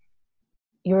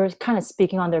you're kind of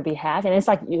speaking on their behalf, and it's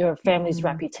like your family's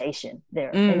reputation there.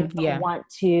 And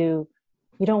you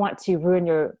don't want to ruin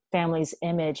your family's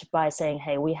image by saying,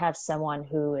 hey, we have someone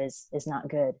who is not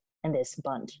good in this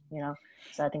bunch,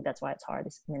 So I think that's why it's hard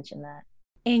to mention that.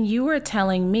 And you were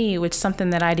telling me, which is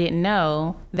something that I didn't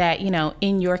know, that,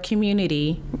 in your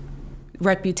community,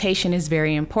 reputation is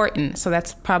very important. So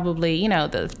that's probably,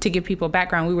 to give people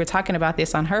background, we were talking about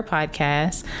this on her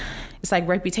podcast. It's like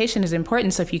reputation is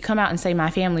important. So if you come out and say my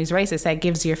family's racist, that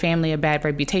gives your family a bad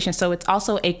reputation. So it's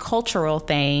also a cultural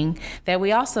thing that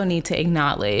we also need to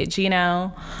acknowledge,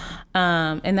 and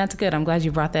that's good. I'm glad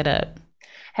you brought that up.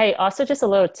 Hey, also just a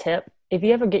little tip. If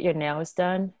you ever get your nails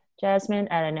done, Jasmine,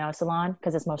 at a nail salon,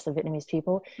 because it's mostly Vietnamese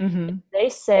people, they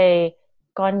say,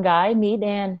 con gái Mỹ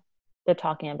đen, they're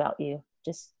talking about you.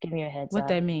 Just give me a heads up. What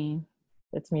that mean?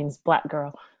 It means black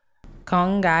girl.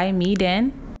 Con gái Mỹ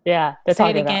đen? Yeah, they're say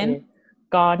talking it again. About you.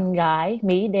 Con gái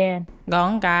Mỹ đen.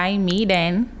 Con gái Mỹ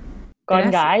đen.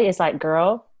 Con gái is like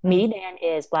girl. Mỹ đen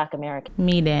is Black American.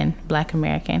 Mỹ đen, Black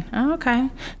American. Oh, okay.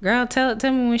 Girl, tell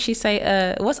me when she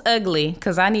say, what's ugly?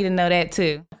 Because I need to know that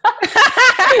too.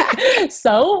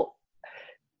 So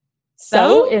they're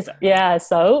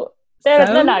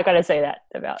not going to say that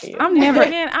about you. I'm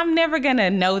never going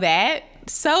to know that.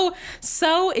 So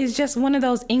is just one of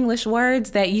those English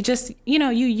words that you just, you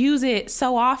use it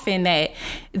so often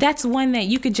that's one that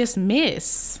you could just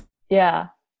miss. Yeah,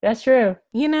 that's true.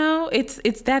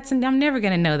 I'm never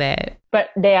going to know that. But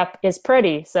they is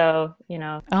pretty, so,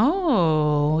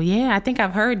 Oh, yeah, I think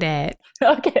I've heard that.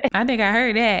 Okay. I think I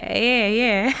heard that.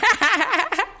 Yeah.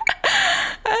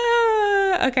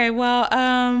 Okay, well,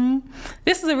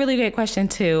 this is a really good question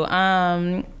too.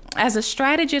 As a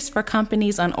strategist for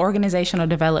companies on organizational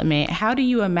development, how do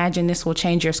you imagine this will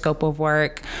change your scope of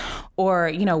work,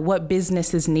 or, what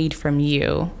businesses need from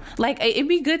you? Like, it'd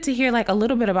be good to hear like a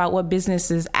little bit about what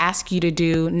businesses ask you to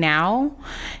do now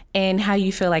and how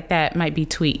you feel like that might be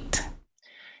tweaked.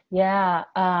 Yeah,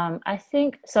 I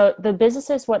think so. The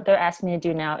businesses, what they're asking me to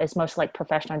do now is mostly like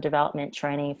professional development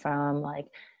training, from like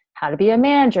how to be a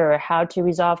manager, how to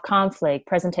resolve conflict,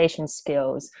 presentation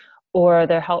skills, or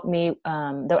they'll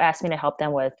ask me to help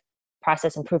them with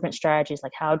process improvement strategies,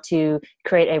 like how to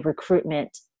create a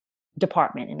recruitment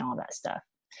department and all that stuff.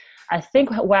 I think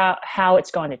how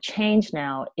it's going to change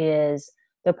now is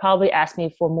they'll probably ask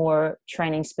me for more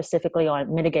training specifically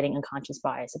on mitigating unconscious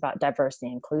bias about diversity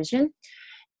and inclusion.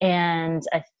 And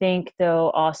I think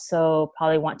they'll also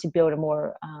probably want to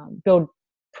build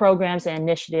programs and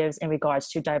initiatives in regards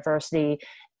to diversity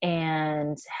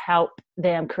and help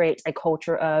them create a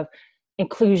culture of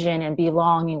inclusion and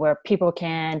belonging, where people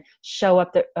can show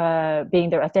up being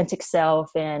their authentic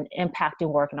self and impacting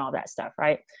work and all that stuff,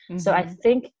 right? Mm-hmm. So I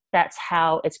think that's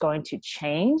how it's going to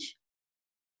change,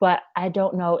 but I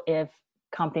don't know if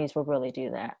companies will really do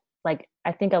that. Like,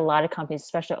 I think a lot of companies,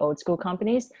 especially old school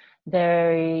companies,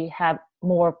 they have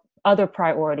more other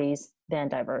priorities than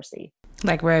diversity.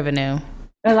 Like revenue.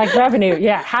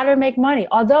 Yeah. How to make money.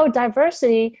 Although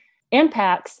diversity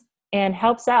impacts and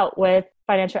helps out with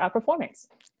financial outperformance.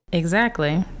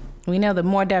 Exactly. We know the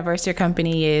more diverse your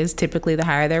company is, typically the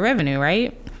higher their revenue,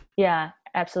 right? Yeah,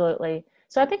 absolutely.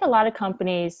 So I think a lot of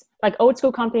companies, like old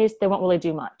school companies, they won't really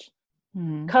do much.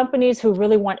 Companies who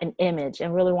really want an image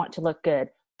and really want to look good,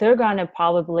 they're going to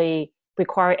probably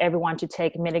require everyone to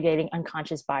take mitigating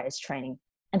unconscious bias training.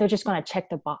 And they're just going to check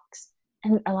the box.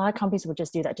 And a lot of companies would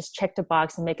just do that, just check the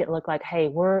box and make it look like, hey,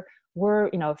 we're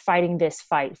fighting this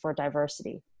fight for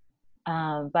diversity.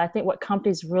 But I think what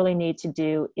companies really need to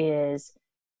do is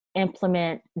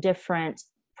implement different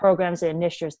programs and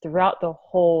initiatives throughout the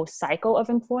whole cycle of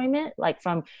employment, like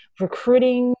from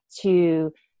recruiting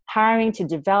to hiring, to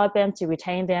develop them, to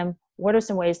retain them. What are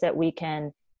some ways that we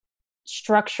can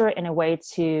structure it in a way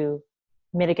to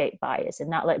mitigate bias and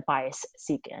not let bias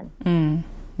seep in?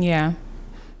 Yeah,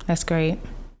 that's great.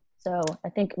 So I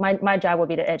think my job would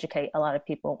be to educate a lot of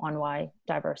people on why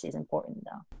diversity is important,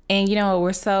 though. And,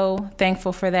 we're so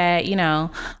thankful for that.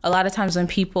 A lot of times when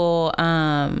people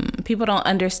don't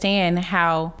understand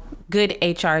how good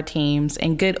HR teams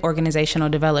and good organizational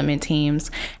development teams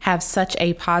have such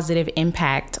a positive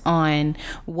impact on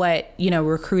what,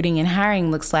 recruiting and hiring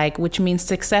looks like, which means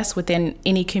success within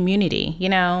any community,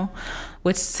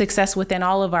 with success within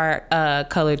all of our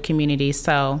colored communities.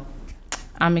 So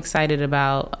I'm excited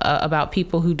about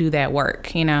people who do that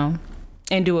work, and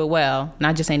do it well,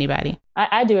 not just anybody.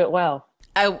 I do it well.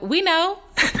 We know.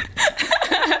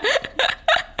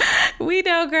 We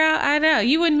know, girl. I know.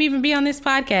 You wouldn't even be on this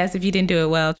podcast if you didn't do it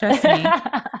well. Trust me.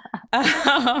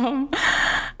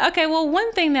 Okay. Well,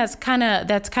 one thing that's kind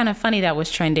of funny that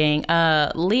was trending.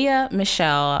 Leah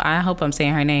Michelle. I hope I'm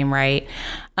saying her name right.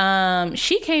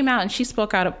 She came out and she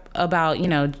spoke out about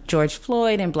George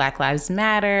Floyd and Black Lives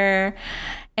Matter.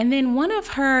 And then one of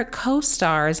her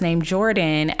co-stars named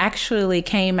Jordan actually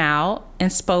came out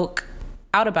and spoke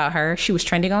out about her. She was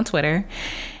trending on Twitter.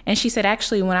 And she said,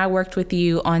 actually, when I worked with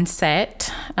you on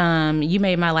set, you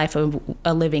made my life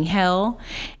a living hell.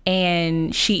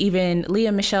 And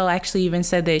Leah Michelle actually even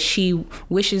said that she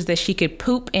wishes that she could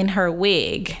poop in her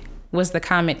wig, was the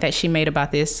comment that she made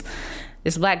about this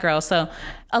Black girl. So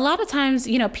a lot of times,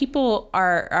 people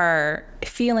are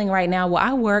feeling right now, well,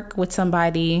 I work with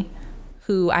somebody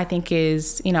who I think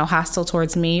is, hostile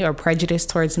towards me or prejudiced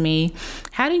towards me.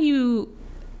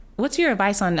 What's your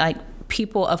advice on like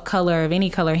people of color, of any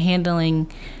color,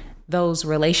 handling those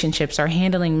relationships or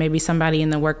handling maybe somebody in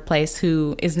the workplace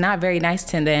who is not very nice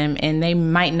to them and they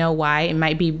might know why? It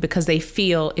might be because they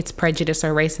feel it's prejudice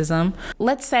or racism.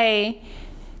 Let's say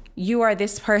you are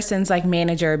this person's like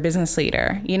manager or business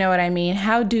leader. You know what I mean?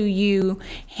 How do you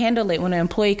handle it when an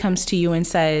employee comes to you and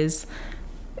says,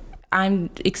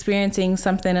 I'm experiencing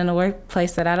something in the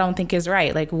workplace that I don't think is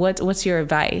right? Like, what's your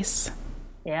advice?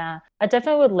 Yeah, I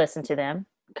definitely would listen to them,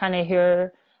 kind of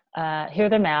hear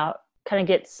them out, kind of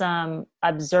get some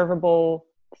observable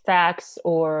facts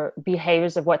or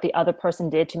behaviors of what the other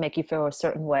person did to make you feel a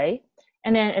certain way.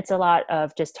 And then it's a lot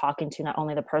of just talking to not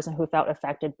only the person who felt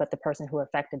affected, but the person who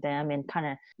affected them and kind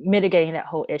of mitigating that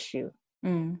whole issue.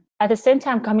 At the same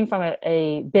time, coming from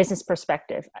a business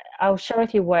perspective, I'll share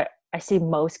with you what I see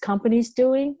most companies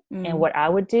doing and what I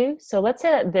would do. So let's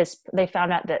say that they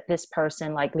found out that this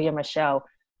person, like Leah Michelle,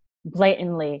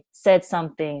 blatantly said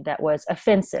something that was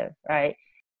offensive, right?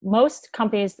 Most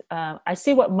companies, I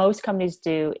see what most companies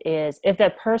do is if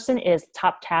that person is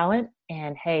top talent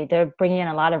and hey, they're bringing in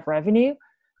a lot of revenue,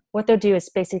 what they'll do is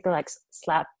basically like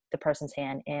slap the person's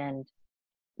hand and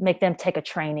make them take a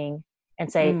training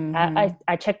and say,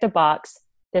 I checked the box.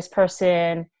 This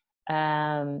person,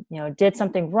 did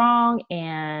something wrong,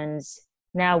 and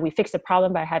now we fix the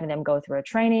problem by having them go through a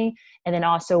training. And then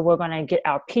also we're going to get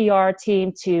our PR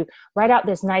team to write out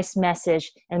this nice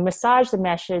message and massage the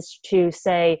message to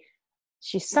say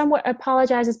she somewhat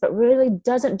apologizes, but really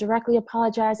doesn't directly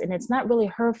apologize. And it's not really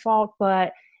her fault,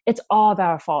 but it's all of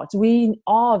our faults.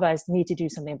 All of us need to do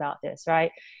something about this,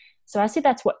 right? So I see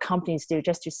that's what companies do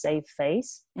just to save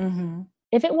face.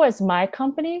 If it was my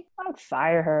company, I'd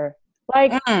fire her.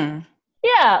 Like,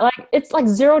 yeah, like it's like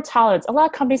zero tolerance. A lot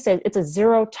of companies say it's a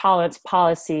zero tolerance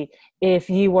policy if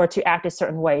you were to act a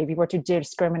certain way, if you were to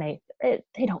discriminate.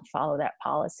 They don't follow that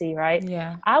policy, right?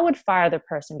 Yeah. I would fire the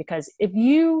person because if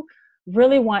you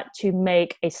really want to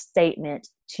make a statement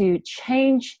to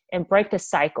change and break the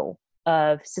cycle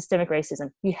of systemic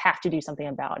racism, you have to do something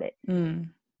about it.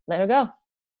 Let her go.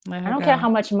 I don't care how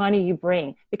much money you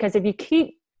bring, because if you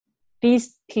keep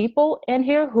these people in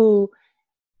here who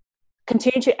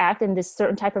continue to act in this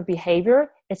certain type of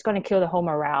behavior, it's going to kill the whole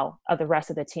morale of the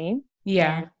rest of the team.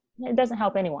 Yeah. And it doesn't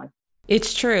help anyone.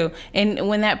 It's true. And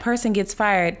when that person gets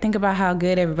fired, think about how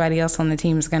good everybody else on the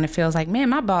team is going to feel. It's like, man,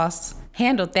 my boss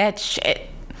handled that shit.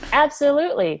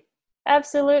 Absolutely.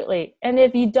 Absolutely. And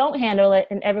if you don't handle it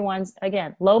and everyone's,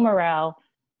 again, low morale,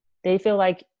 they feel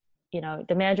like,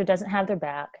 the manager doesn't have their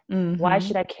back. Why Mm-hmm.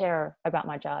 should I care about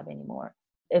my job anymore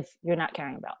if you're not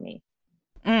caring about me?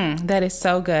 That is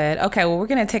so good. Okay, well, we're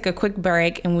going to take a quick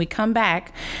break, and when we come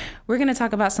back, we're going to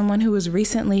talk about someone who was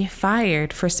recently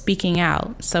fired for speaking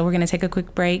out. So we're going to take a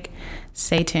quick break.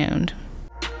 Stay tuned.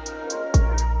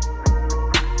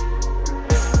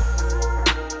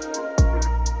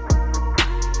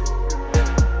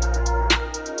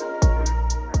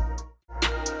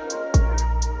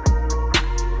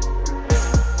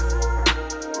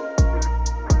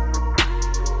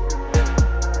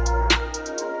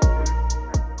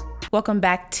 Welcome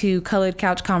back to Colored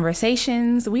Couch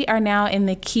Conversations. We are now in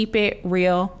the Keep It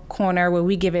Real corner where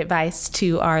we give advice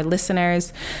to our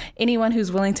listeners. Anyone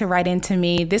who's willing to write into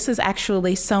me. This is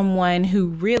actually someone who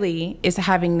really is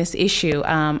having this issue.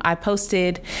 I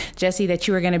posted, Jesse, that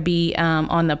you were going to be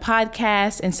on the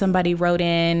podcast, and somebody wrote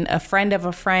in, a friend of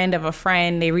a friend of a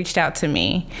friend. They reached out to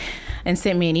me and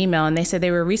sent me an email, and they said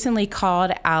they were recently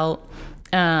called out.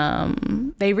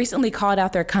 They recently called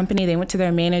out their company. They went to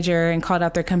their manager and called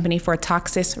out their company for a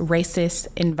toxic, racist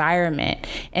environment,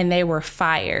 and they were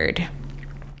fired.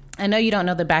 I know you don't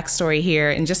know the backstory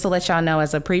here, and just to let y'all know,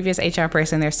 as a previous HR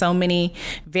person, there's so many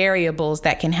variables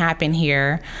that can happen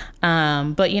here.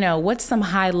 But what's some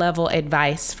high level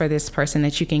advice for this person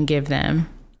that you can give them?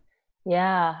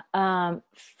 Yeah.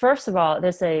 First of all,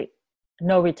 there's a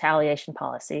no retaliation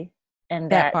policy,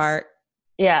 and That that's part.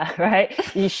 yeah,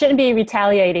 right. You shouldn't be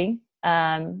retaliating.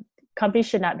 Companies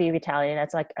should not be retaliating.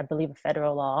 That's like, I believe, a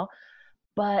federal law,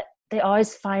 but they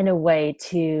always find a way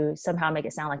to somehow make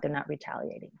it sound like they're not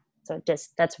retaliating. So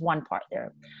just that's one part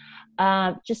there.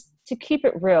 Just to keep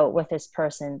it real with this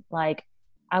person, like,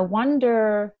 I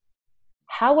wonder,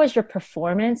 how was your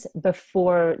performance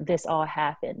before this all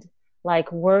happened?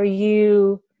 Like, were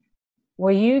you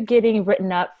getting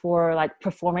written up for, like,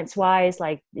 performance wise?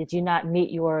 Like, did you not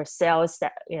meet your sales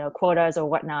quotas or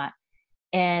whatnot?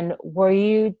 And were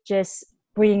you just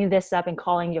bringing this up and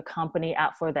calling your company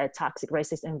out for that toxic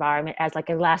racist environment as like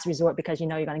a last resort because you're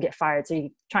going to get fired, so you're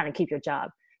trying to keep your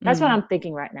job? That's what I'm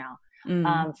thinking right now,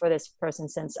 for this person,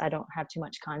 since I don't have too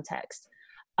much context.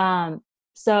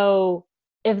 So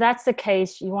if that's the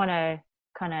case, you want to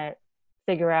kind of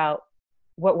figure out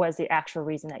what was the actual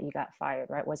reason that you got fired,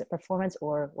 right? Was it performance,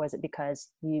 or was it because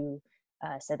you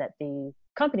said that the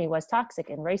company was toxic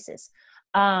and racist?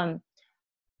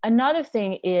 Another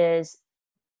thing is,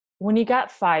 when you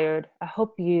got fired, I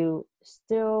hope you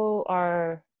still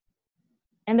are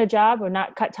in the job or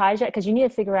not cut ties yet, because you need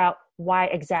to figure out why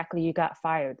exactly you got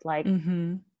fired. Like,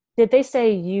 did they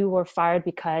say you were fired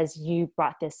because you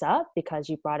brought this up, because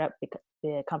you brought up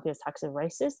the company was toxic and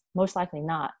racist? Most likely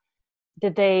not.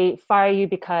 Did they fire you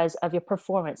because of your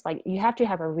performance? Like, you have to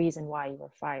have a reason why you were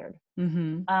fired.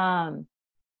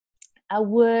 I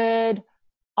would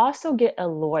also get a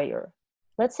lawyer.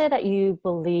 Let's say that you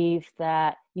believe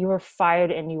that you were fired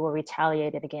and you were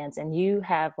retaliated against, and you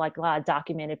have like a lot of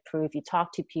documented proof. You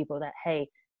talk to people that, hey,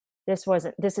 this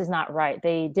is not right.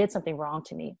 They did something wrong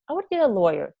to me. I would get a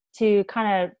lawyer to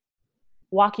kind of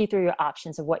walk you through your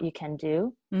options of what you can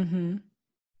do.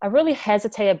 I really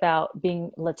hesitate about being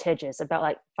litigious, about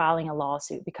like filing a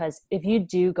lawsuit, because if you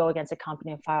do go against a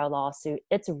company and file a lawsuit,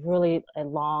 it's really a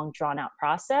long, drawn out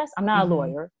process. I'm not a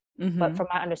lawyer, but from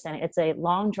my understanding, it's a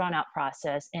long, drawn out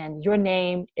process, and your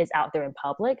name is out there in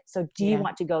public. So do you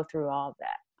want to go through all of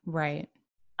that? Right.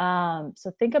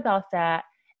 So think about that.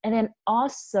 And then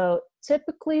also,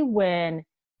 typically when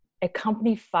a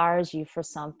company fires you for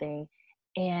something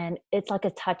and it's like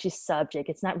a touchy subject,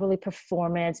 it's not really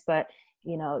performance, but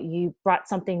you brought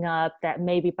something up that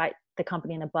maybe bite the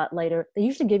company in the butt later, they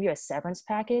usually give you a severance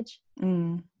package.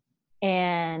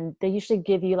 And they usually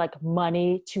give you like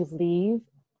money to leave.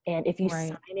 And if you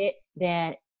sign it,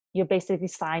 then you're basically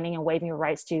signing and waiving your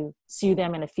rights to sue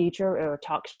them in the future or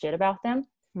talk shit about them.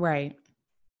 Right.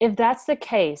 If that's the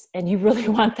case and you really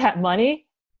want that money,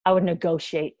 I would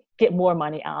negotiate, get more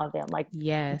money out of them, like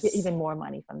get even more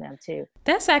money from them too.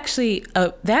 That's actually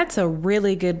that's a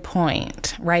really good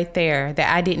point right there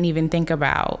that I didn't even think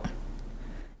about.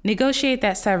 Negotiate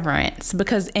that severance,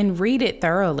 and read it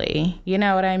thoroughly. You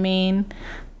know what I mean?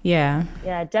 Yeah.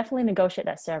 Yeah, definitely negotiate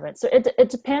that severance. So it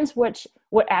depends what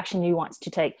action you want to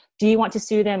take. Do you want to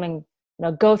sue them and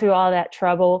go through all that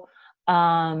trouble?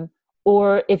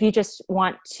 Or if you just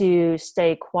want to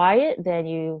stay quiet, then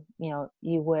you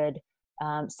would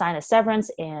sign a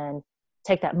severance and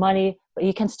take that money, but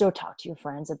you can still talk to your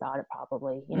friends about it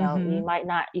probably. You might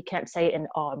not, you can't say it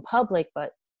all in public,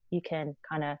 but you can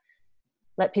kind of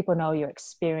let people know your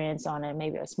experience on it,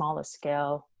 maybe a smaller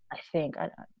scale. I think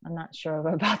I'm not sure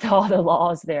about all the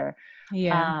laws there.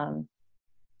 Yeah.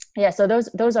 Yeah, so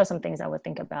those are some things I would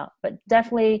think about, but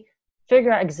definitely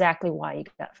figure out exactly why you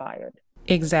got fired.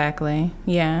 Exactly.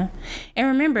 Yeah. And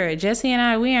remember, Jesse and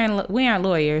I, we aren't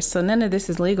lawyers, so none of this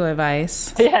is legal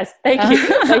advice. Yes, thank you.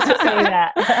 Thanks for saying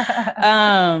that.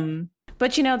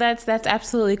 But that's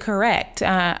absolutely correct.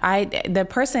 The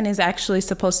person is actually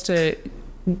supposed to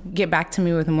get back to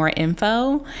me with more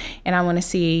info, and I want to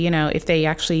see, if they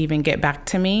actually even get back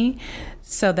to me,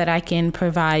 so that I can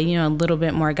provide, a little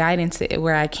bit more guidance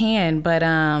where I can. But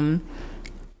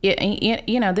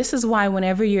this is why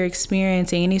whenever you're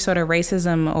experiencing any sort of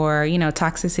racism or,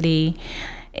 toxicity,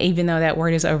 even though that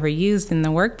word is overused in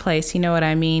the workplace, you know what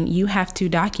I mean? You have to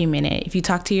document it. If you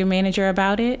talk to your manager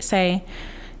about it,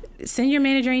 send your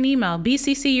manager an email.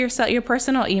 BCC your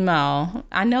personal email.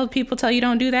 I know people tell you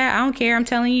don't do that. I don't care. I'm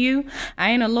telling you, I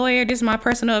ain't a lawyer. This is my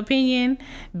personal opinion.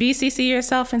 BCC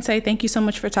yourself and say, thank you so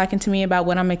much for talking to me about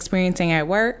what I'm experiencing at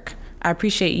work. I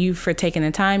appreciate you for taking the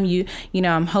time.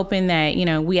 I'm hoping that,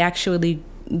 we actually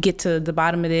get to the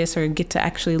bottom of this, or get to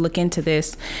actually look into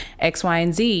this X, Y,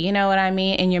 and Z. You know what I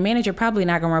mean? And your manager probably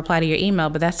not going to reply to your email,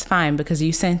 but that's fine because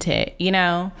you sent it,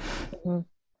 Mm-hmm.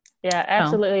 Yeah,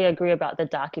 absolutely agree about the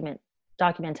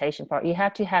documentation part. You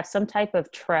have to have some type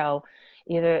of trail,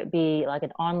 either it be like an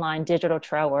online digital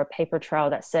trail or a paper trail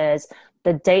that says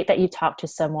the date that you talked to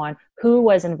someone, who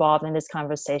was involved in this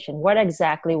conversation, what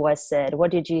exactly was said, what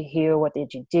did you hear, what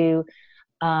did you do,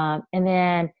 and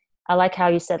then I like how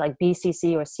you said like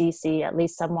BCC or CC, at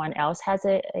least someone else has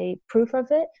a proof of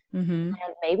it. Mm-hmm.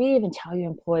 And maybe even tell your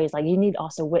employees, like, you need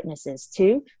also witnesses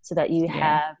too, so that you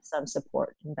have some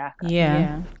support and backup.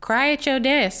 Yeah. Cry at your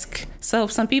desk, so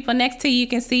some people next to you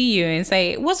can see you and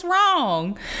say, what's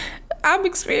wrong? I'm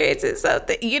experiencing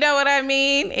something. You know what I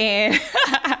mean? And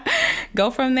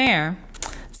go from there.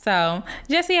 So,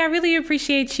 Jesse, I really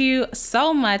appreciate you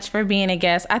so much for being a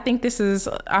guest. I think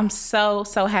I'm so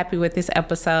happy with this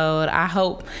episode. I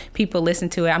hope people listen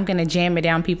to it. I'm going to jam it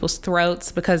down people's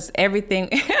throats because everything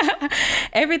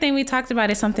we talked about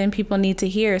is something people need to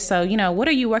hear. So, what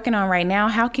are you working on right now?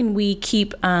 How can we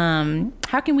keep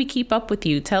up with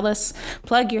you? Tell us,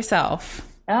 plug yourself.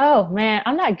 Oh man,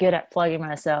 I'm not good at plugging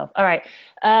myself. All right.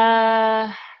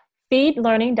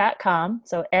 feedlearning.com.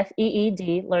 So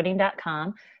FEED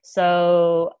learning.com.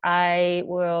 So I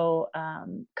will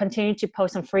continue to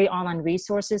post some free online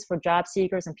resources for job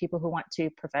seekers and people who want to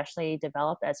professionally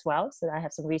develop as well. So I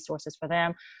have some resources for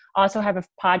them. Also have a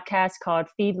podcast called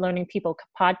Feed Learning People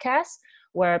Podcast,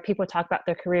 where people talk about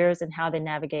their careers and how they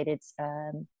navigated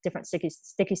different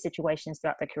sticky situations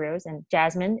throughout their careers. And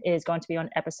Jasmine is going to be on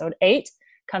episode 8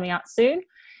 coming out soon.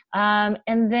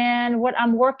 And then what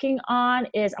I'm working on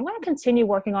is I'm going to continue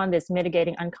working on this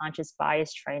mitigating unconscious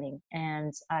bias training.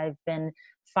 And I've been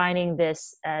finding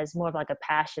this as more of like a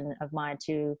passion of mine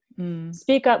to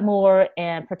speak up more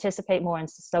and participate more in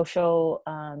social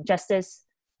justice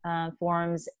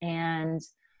forums. And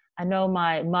I know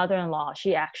my mother-in-law,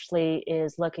 she actually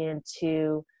is looking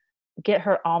to get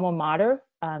her alma mater.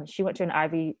 She went to an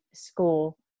Ivy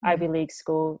League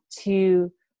school,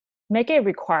 to make a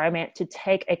requirement to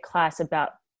take a class about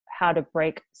how to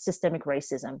break systemic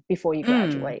racism before you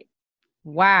graduate.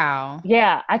 Wow.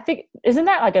 Yeah, I think, isn't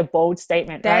that like a bold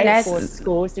statement, right? For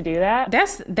schools to do that?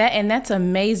 That's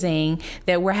amazing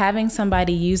that we're having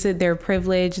somebody use their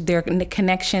privilege, their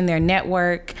connection, their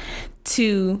network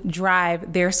to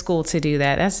drive their school to do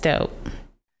that. That's dope.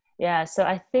 Yeah, so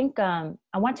I think I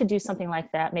want to do something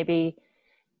like that, maybe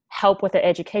help with the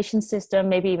education system,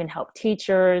 maybe even help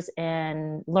teachers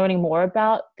and learning more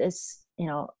about this,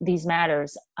 these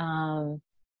matters, and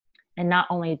not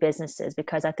only businesses,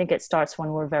 because I think it starts when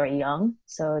we're very young.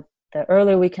 So the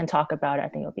earlier we can talk about it, I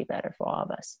think it'll be better for all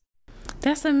of us.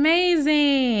 That's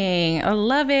amazing. I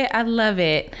love it. I love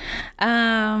it.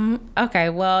 Okay,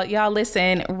 well, y'all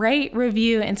listen, rate,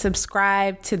 review, and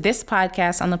subscribe to this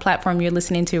podcast on the platform you're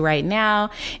listening to right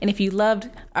now. And if you loved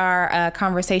our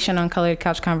conversation on Colored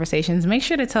Couch Conversations, make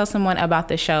sure to tell someone about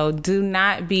the show. Do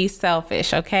not be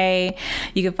selfish, okay?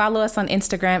 You can follow us on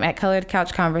Instagram at Colored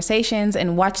Couch Conversations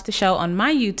and watch the show on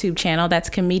my YouTube channel. That's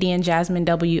comedian Jasmine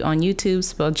W on YouTube,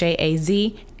 spelled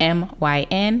JAZMYN.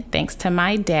 Thanks to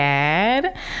my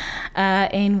dad.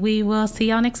 And we will see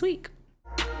y'all next week.